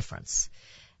tell a difference.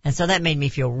 And so that made me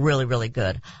feel really, really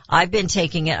good. I've been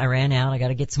taking it. I ran out. I got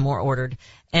to get some more ordered.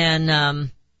 And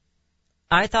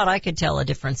I thought I could tell a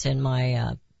difference in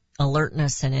my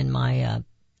alertness and in my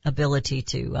ability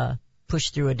to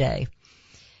push through a day.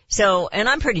 So, and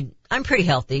I'm pretty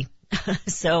healthy.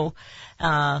 So,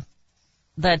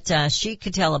 but she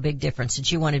could tell a big difference, and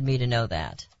she wanted me to know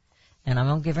that. And I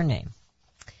won't give her name.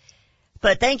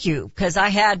 But thank you, because I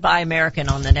had Buy American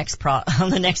on the next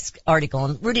article,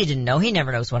 and Rudy didn't know. He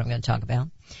never knows what I'm going to talk about.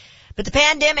 But the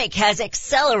pandemic has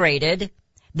accelerated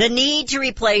the need to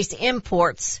replace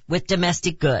imports with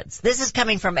domestic goods. This is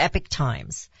coming from Epic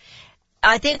Times.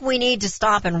 I think we need to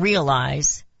stop and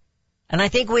realize, and I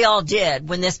think we all did,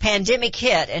 when this pandemic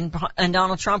hit and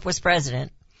Donald Trump was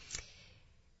president,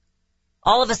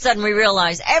 all of a sudden we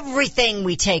realize everything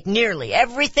we take, nearly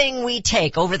everything we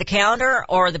take over the counter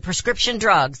or the prescription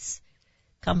drugs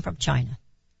come from China.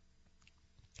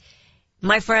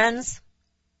 My friends,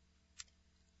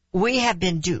 we have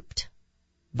been duped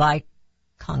by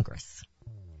Congress.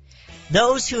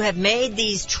 Those who have made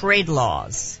these trade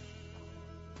laws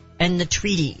and the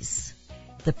treaties,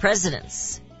 the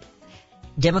presidents,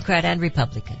 Democrat and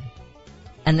Republican,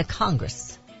 and the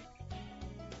Congress,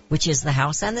 which is the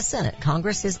House and the Senate.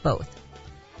 Congress is both.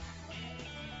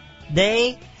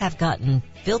 They have gotten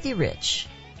filthy rich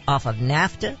off of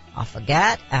NAFTA, off of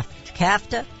GATT, after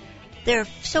CAFTA. They're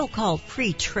so-called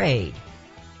free trade.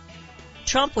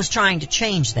 Trump was trying to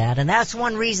change that, and that's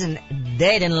one reason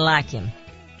they didn't like him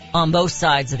on both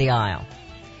sides of the aisle.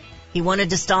 He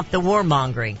wanted to stop the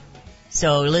warmongering.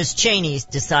 So Liz Cheney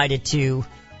decided she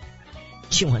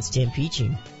wants to impeach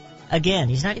him. Again,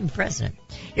 he's not even president.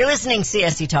 You're listening to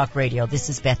CSC Talk Radio. This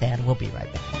is Beth Ann. We'll be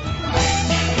right back.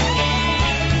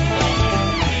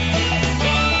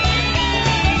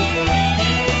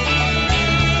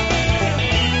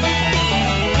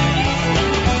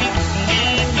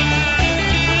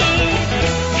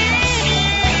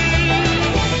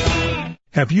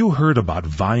 Have you heard about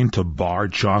Vine to Bar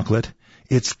chocolate?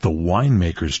 It's the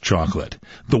winemaker's chocolate,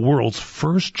 the world's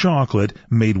first chocolate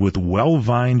made with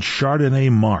well-vined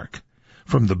Chardonnay marc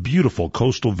from the beautiful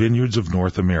coastal vineyards of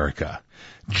North America.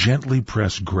 Gently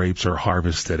pressed grapes are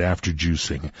harvested after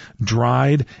juicing,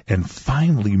 dried and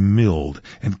finely milled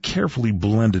and carefully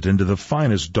blended into the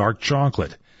finest dark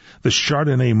chocolate. The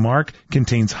Chardonnay marc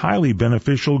contains highly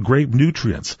beneficial grape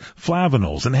nutrients,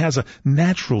 flavonols, and has a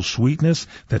natural sweetness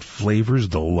that flavors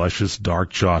the luscious dark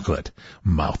chocolate.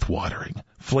 Mouth-watering,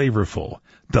 flavorful,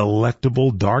 delectable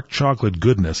dark chocolate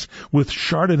goodness with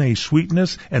Chardonnay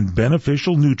sweetness and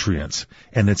beneficial nutrients.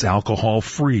 And it's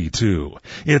alcohol-free, too.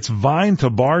 It's Vine to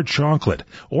Bar chocolate.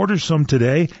 Order some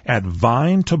today at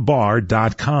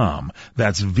vinetobar.com.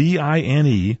 That's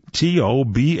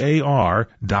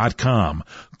VINETOBAR.com.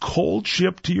 Cold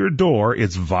shipped to your door,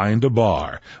 it's Vine to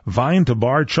Bar. Vine to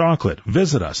Bar chocolate.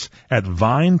 Visit us at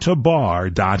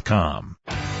vinetobar.com.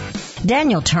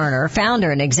 Daniel Turner, founder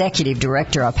and executive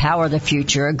director of Power the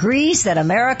Future, agrees that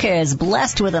America is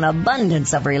blessed with an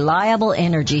abundance of reliable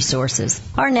energy sources.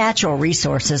 Our natural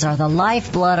resources are the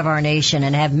lifeblood of our nation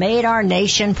and have made our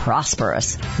nation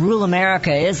prosperous. Rural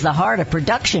America is the heart of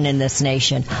production in this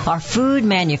nation. Our food,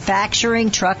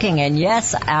 manufacturing, trucking, and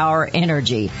yes, our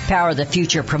energy. Power the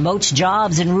Future promotes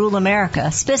jobs in rural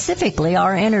America, specifically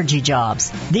our energy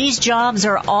jobs. These jobs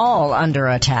are all under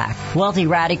attack. Wealthy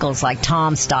radicals like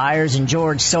Tom Stiers and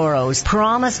George Soros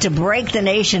promise to break the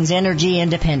nation's energy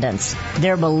independence.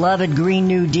 Their beloved Green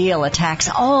New Deal attacks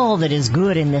all that is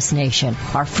good in this nation.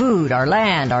 Our food, our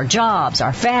land, our jobs,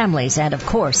 our families, and of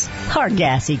course, our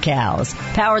gassy cows.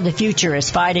 Power the Future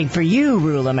is fighting for you,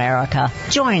 rural America.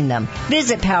 Join them.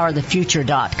 Visit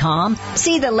PowerTheFuture.com.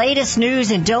 See the latest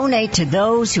news and donate to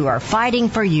those who are fighting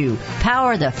for you.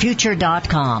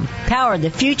 PowerTheFuture.com. Power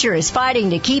the Future is fighting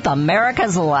to keep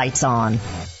America's lights on.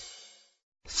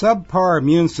 Subpar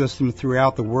immune system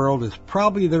throughout the world is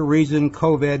probably the reason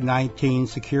COVID-19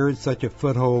 secured such a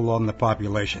foothold on the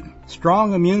population.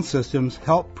 Strong immune systems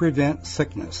help prevent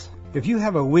sickness. If you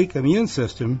have a weak immune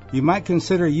system, you might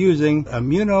consider using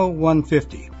Immuno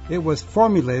 150. It was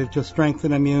formulated to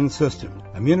strengthen immune system.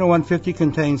 Immuno 150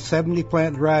 contains 70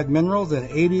 plant-derived minerals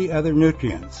and 80 other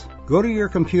nutrients. Go to your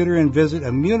computer and visit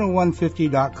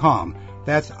Immuno150.com.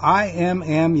 That's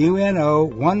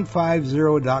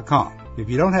IMMUNO150.com. If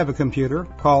you don't have a computer,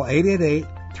 call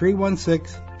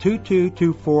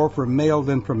 888-316-2224 for mailed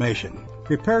information.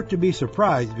 Prepare to be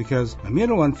surprised because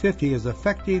Immuno 150 is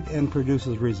effective and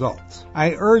produces results.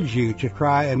 I urge you to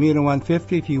try Immuno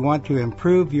 150 if you want to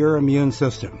improve your immune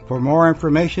system. For more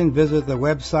information, visit the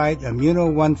website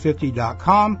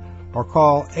Immuno150.com or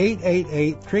call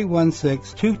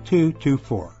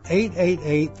 888-316-2224.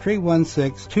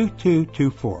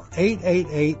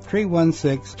 888-316-2224.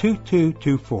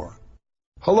 888-316-2224.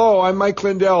 Hello, I'm Mike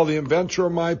Lindell, the inventor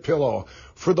of MyPillow.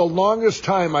 For the longest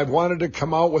time, I've wanted to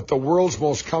come out with the world's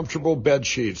most comfortable bed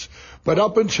sheets. But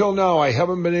up until now, I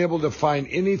haven't been able to find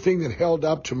anything that held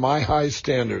up to my high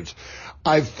standards.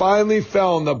 I've finally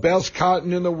found the best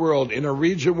cotton in the world in a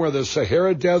region where the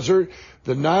Sahara Desert,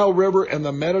 the Nile River, and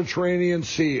the Mediterranean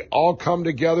Sea all come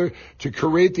together to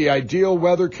create the ideal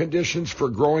weather conditions for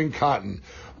growing cotton.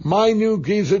 My new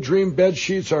Giza Dream bed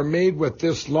sheets are made with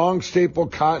this long staple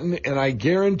cotton, and I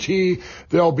guarantee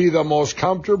they'll be the most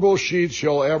comfortable sheets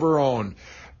you'll ever own.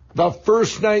 The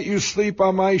first night you sleep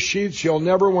on my sheets, you'll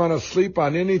never want to sleep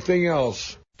on anything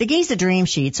else. The Giza Dream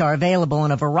Sheets are available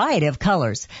in a variety of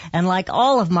colors, and like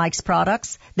all of Mike's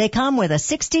products, they come with a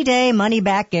 60-day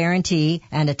money-back guarantee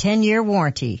and a 10-year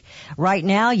warranty. Right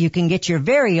now, you can get your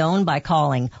very own by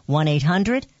calling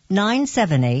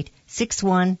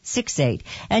 1-800-978-6168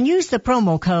 and use the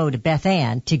promo code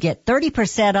BethAnn to get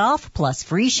 30% off plus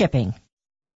free shipping.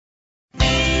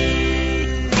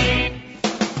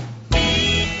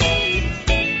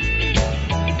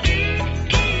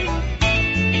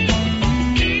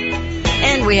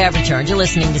 We have returned. You're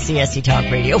listening to CSC Talk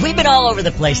Radio. We've been all over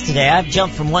the place today. I've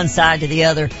jumped from one side to the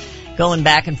other, going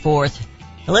back and forth.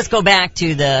 Now let's go back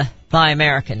to the Buy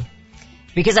American,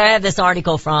 because I have this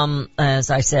article from, as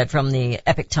I said, from the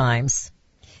Epoch Times.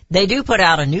 They do put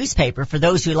out a newspaper for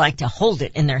those who like to hold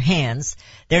it in their hands.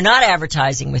 They're not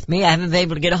advertising with me. I haven't been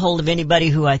able to get a hold of anybody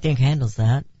who I think handles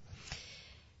that.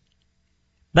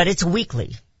 But it's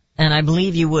weekly. And I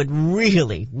believe you would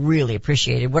really, really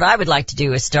appreciate it. What I would like to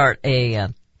do is start a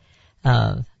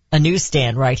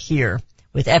newsstand right here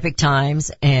with Epoch Times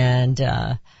and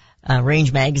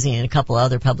Range Magazine and a couple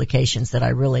other publications that I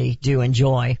really do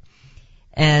enjoy.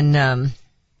 And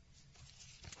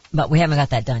but we haven't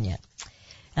got that done yet.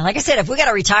 And like I said, if we got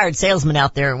a retired salesman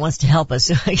out there who wants to help us,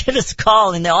 give us a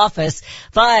call in the office,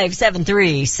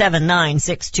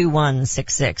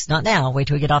 573-796-2166. Not now. Wait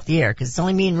till we get off the air, because it's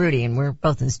only me and Rudy, and we're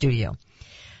both in the studio.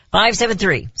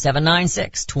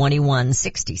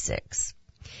 573-796-2166.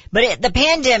 But the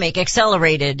pandemic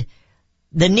accelerated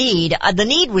the need. The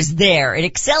need was there. It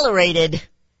accelerated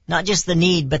not just the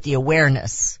need, but the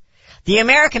awareness. The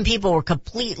American people were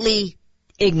completely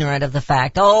ignorant of the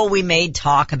fact, we made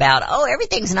talk about,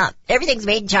 everything's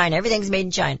made in China, everything's made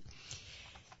in China.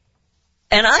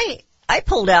 And I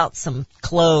pulled out some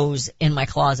clothes in my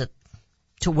closet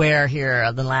to wear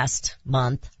here the last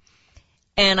month.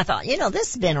 And I thought,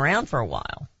 this has been around for a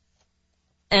while.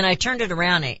 And I turned it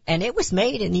around and it was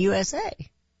made in the USA.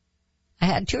 I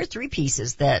had 2 or 3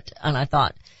 pieces and I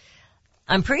thought,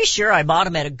 I'm pretty sure I bought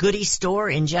them at a goodie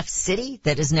store in Jeff City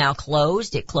that is now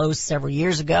closed. It closed several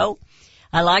years ago.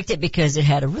 I liked it because it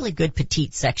had a really good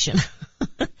petite section.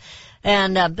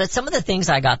 And, but some of the things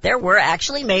I got there were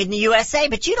actually made in the USA,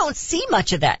 but you don't see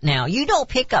much of that now. You don't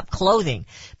pick up clothing,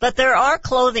 but there are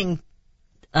clothing,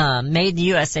 made in the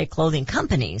USA clothing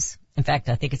companies. In fact,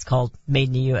 I think it's called Made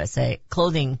in the USA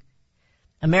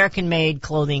American Made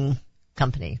Clothing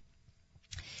Company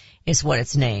is what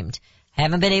it's named. I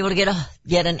haven't been able to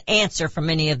get an answer from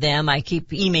any of them. I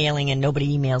keep emailing and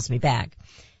nobody emails me back,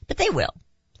 but they will.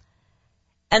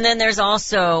 And then there's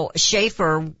also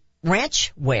Schaefer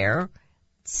Ranch Wear,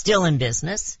 still in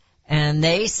business, and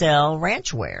they sell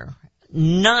ranch wear.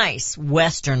 Nice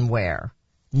Western wear.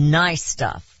 Nice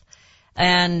stuff.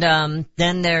 And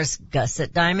then there's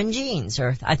Gusset Diamond Jeans,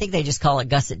 or I think they just call it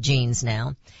Gusset Jeans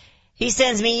now. He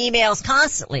sends me emails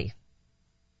constantly.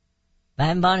 I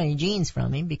haven't bought any jeans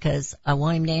from him because I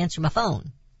want him to answer my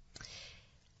phone.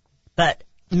 But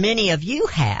many of you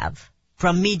have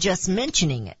from me just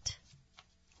mentioning it.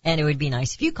 And it would be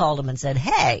nice if you called them and said,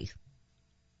 hey,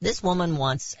 this woman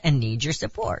wants and needs your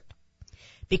support.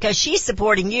 Because she's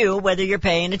supporting you whether you're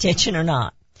paying attention or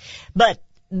not. But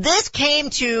this came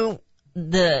to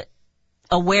the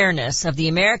awareness of the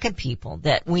American people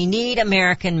that we need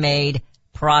American-made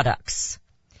products.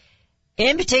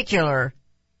 In particular,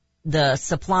 the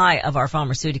supply of our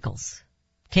pharmaceuticals.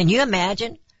 Can you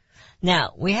imagine?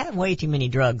 Now, we have way too many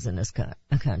drugs in this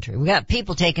country. We got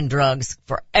people taking drugs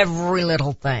for every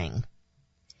little thing.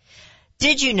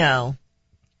 Did you know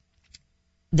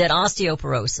that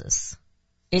osteoporosis,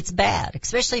 it's bad,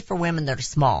 especially for women that are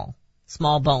small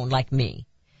bone like me.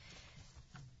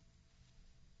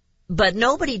 But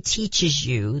nobody teaches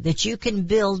you that you can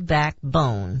build back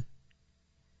bone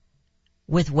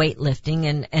with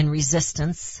weightlifting and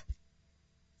resistance.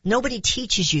 Nobody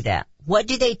teaches you that. What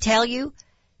do they tell you?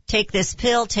 Take this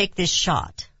pill, take this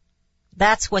shot.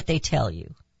 That's what they tell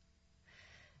you.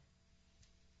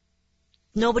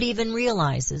 Nobody even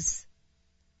realizes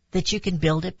that you can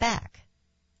build it back.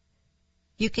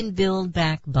 You can build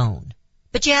back bone.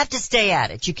 But you have to stay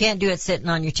at it. You can't do it sitting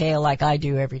on your tail like I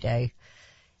do every day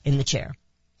in the chair.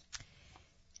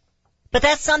 But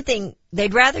that's something,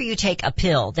 they'd rather you take a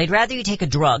pill, they'd rather you take a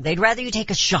drug, they'd rather you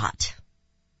take a shot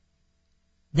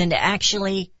than to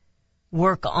actually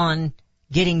work on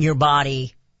getting your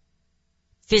body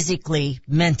physically,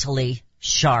 mentally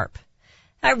sharp.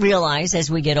 I realize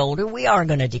as we get older, we are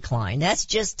going to decline. That's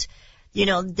just,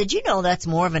 did you know that's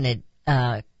more of an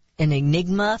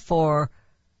enigma for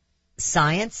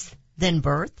science than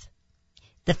birth?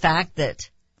 The fact that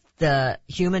the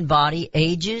human body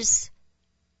ages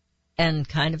and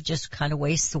kind of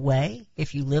wastes away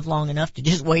if you live long enough to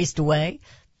just waste away.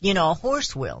 A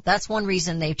horse will. That's one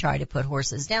reason they try to put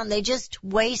horses down. They just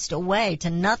waste away to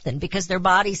nothing because their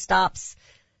body stops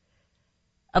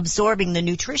absorbing the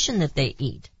nutrition that they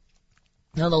eat.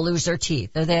 They'll lose their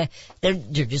teeth. They're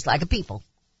just like a people.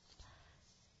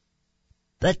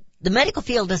 But the medical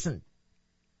field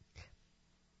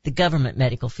the government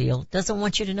medical field doesn't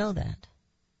want you to know that.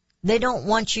 They don't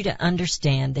want you to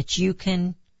understand that you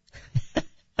can,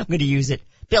 I'm going to use it,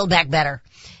 build back better.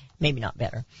 Maybe not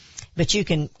better. But you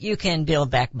can build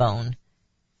back bone,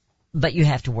 but you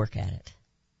have to work at it.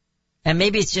 And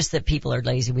maybe it's just that people are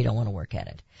lazy, we don't want to work at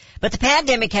it. But the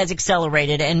pandemic has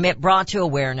accelerated and brought to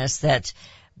awareness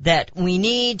that we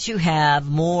need to have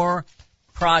more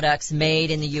products made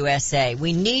in the USA.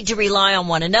 We need to rely on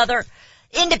one another.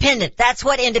 Independent, that's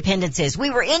what independence is. We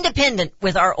were independent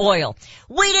with our oil.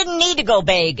 We didn't need to go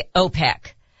beg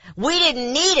OPEC. We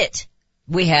didn't need it.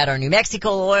 We had our New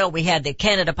Mexico oil, we had the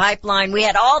Canada pipeline, we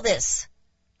had all this.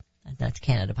 That's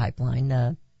Canada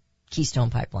pipeline,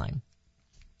 Keystone pipeline.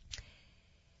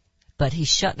 But he's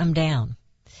shutting them down.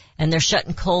 And they're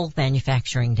shutting coal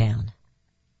manufacturing down.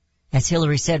 As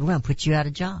Hillary said, we're going to put you out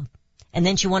of job. And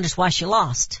then she wonders why she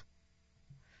lost.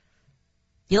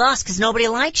 You lost because nobody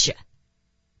likes you.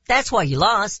 That's why you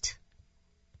lost.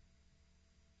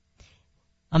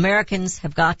 Americans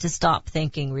have got to stop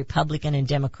thinking Republican and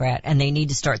Democrat, and they need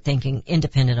to start thinking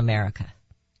independent America.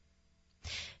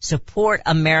 Support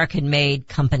American-made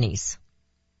companies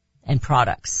and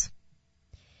products.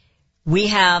 We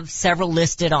have several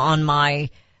listed on my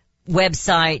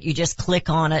website. You just click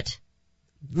on it.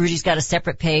 Rudy's got a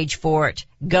separate page for it.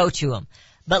 Go to them.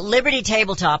 But Liberty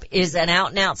Tabletop is an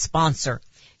out-and-out sponsor.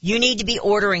 You need to be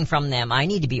ordering from them. I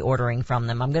need to be ordering from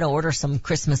them. I'm going to order some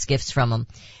Christmas gifts from them.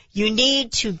 You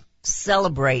need to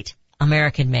celebrate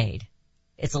American-made.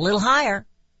 It's a little higher,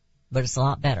 but it's a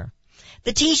lot better.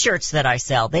 The T-shirts that I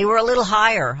sell, they were a little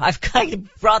higher. I've kind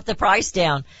of brought the price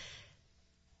down.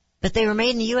 But they were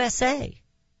made in the USA.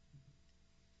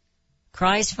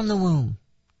 Cries from the womb.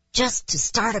 Just to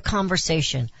start a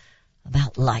conversation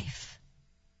about life.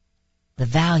 The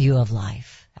value of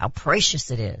life. How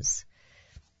precious it is.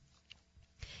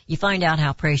 You find out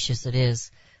how precious it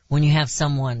is when you have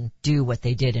someone do what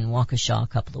they did in Waukesha a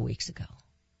couple of weeks ago.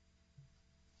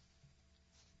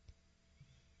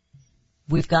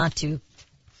 We've got to.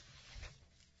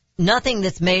 Nothing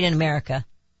that's made in America.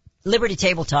 Liberty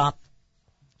Tabletop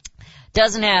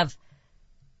doesn't have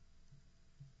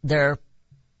their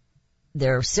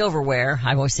silverware,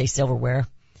 I always say silverware,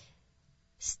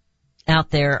 out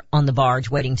there on the barge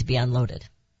waiting to be unloaded.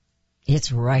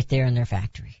 It's right there in their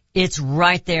factory. It's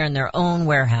right there in their own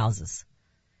warehouses.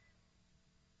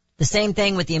 The same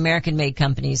thing with the American-made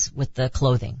companies with the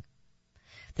clothing.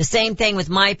 The same thing with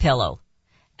MyPillow.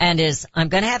 And I'm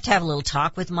going to have a little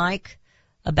talk with Mike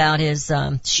about his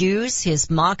shoes, his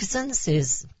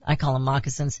moccasins, I call them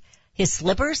moccasins, his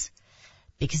slippers,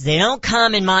 because they don't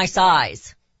come in my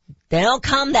size. They don't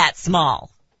come that small.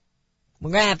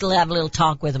 We're going to have a little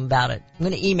talk with him about it. I'm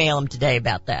going to email him today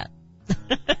about that.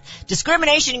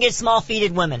 Discrimination against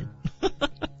small-feeted women.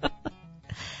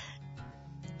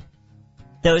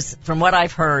 Those, from what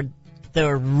I've heard,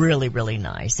 they're really, really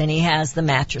nice. And he has the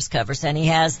mattress covers, and he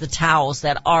has the towels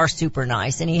that are super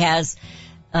nice, and he has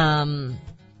some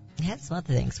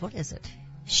other things. What is it?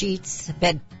 Sheets,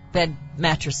 bed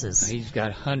mattresses. He's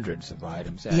got hundreds of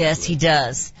items. Actually. Yes, he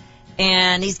does.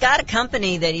 And he's got a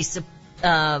company that he's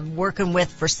working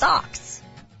with for socks.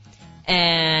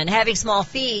 And having small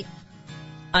feet,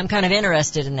 I'm kind of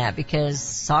interested in that because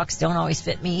socks don't always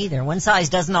fit me either. One size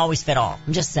doesn't always fit all.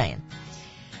 I'm just saying.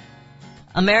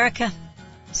 America.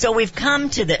 So we've come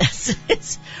to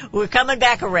this. We're coming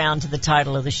back around to the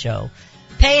title of the show.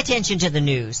 Pay attention to the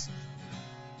news.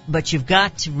 But you've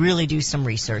got to really do some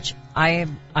research. I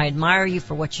admire you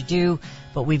for what you do,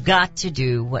 but we've got to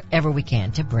do whatever we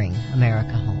can to bring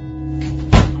America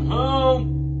home.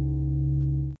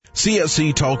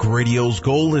 CSC Talk Radio's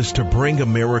goal is to bring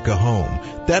America home.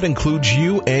 That includes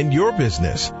you and your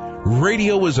business.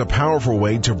 Radio is a powerful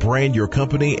way to brand your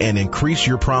company and increase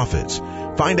your profits.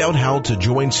 Find out how to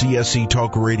join CSC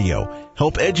Talk Radio,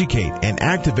 help educate and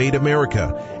activate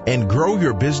America, and grow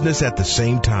your business at the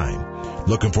same time.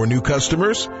 Looking for new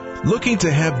customers? Looking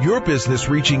to have your business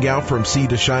reaching out from sea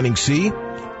to shining sea?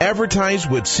 Advertise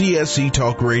with CSC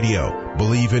Talk Radio.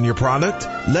 Believe in your product?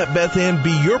 Let Beth Ann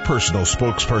be your personal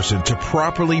spokesperson to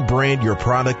properly brand your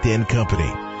product and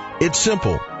company. It's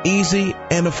simple, easy,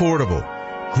 and affordable.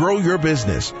 Grow your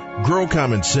business, grow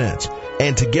common sense,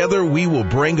 and together we will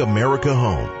bring America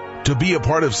home. To be a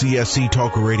part of CSC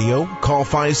Talk Radio, call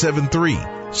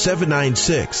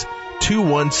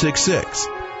 573-796-2166.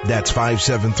 That's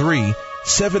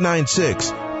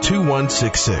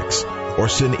 573-796-2166. Or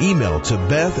send email to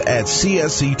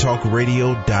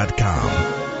beth@csctalkradio.com.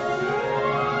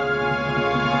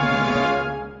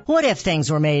 What if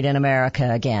things were made in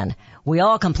America again? We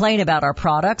all complain about our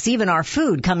products, even our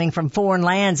food coming from foreign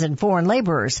lands and foreign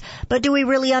laborers. But do we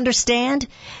really understand?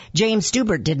 James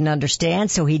Stubert didn't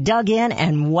understand, so he dug in,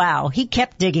 and wow, he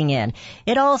kept digging in.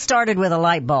 It all started with a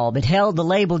light bulb. It held the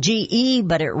label GE,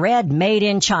 but it read Made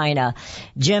in China.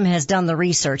 Jim has done the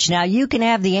research. Now you can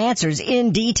have the answers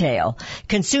in detail.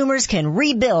 Consumers can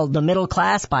rebuild the middle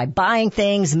class by buying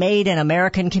things made in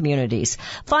American communities.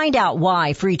 Find out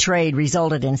why free trade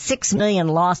resulted in 6 million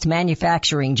lost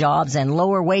manufacturing jobs and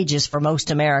lower wages for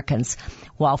most Americans.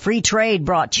 While free trade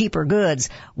brought cheaper goods,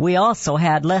 we also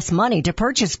had less money to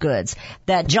purchase goods.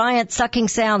 That giant sucking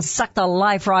sound sucked the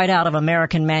life right out of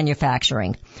American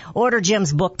manufacturing. Order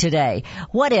Jim's book today,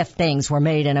 What If Things Were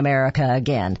Made in America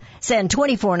Again? Send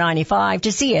 $24.95 to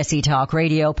CSC Talk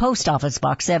Radio, Post Office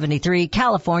Box 73,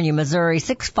 California, Missouri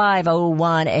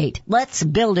 65018. Let's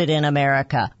build it in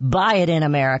America, buy it in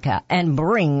America, and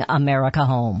bring America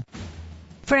home.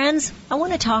 Friends, I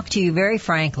want to talk to you very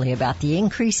frankly about the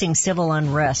increasing civil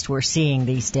unrest we're seeing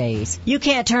these days. You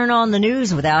can't turn on the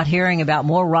news without hearing about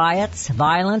more riots,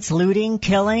 violence, looting,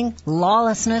 killing,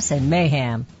 lawlessness, and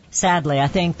mayhem. Sadly, I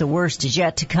think the worst is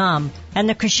yet to come, and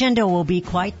the crescendo will be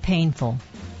quite painful.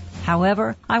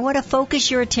 However, I want to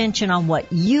focus your attention on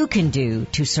what you can do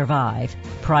to survive.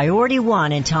 Priority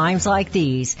one in times like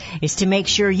these is to make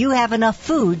sure you have enough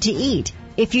food to eat.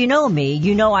 If you know me,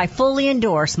 you know I fully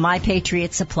endorse My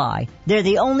Patriot Supply. They're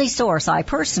the only source I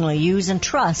personally use and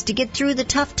trust to get through the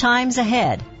tough times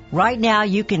ahead. Right now,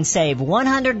 you can save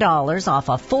 $100 off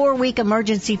a 4-week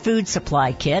emergency food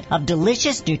supply kit of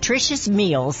delicious, nutritious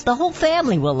meals the whole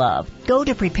family will love. Go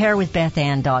to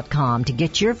preparewithbethann.com to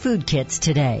get your food kits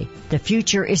today. The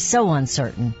future is so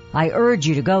uncertain. I urge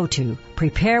you to go to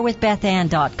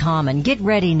preparewithbethann.com and get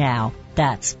ready now.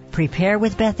 That's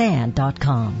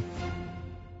preparewithbethann.com.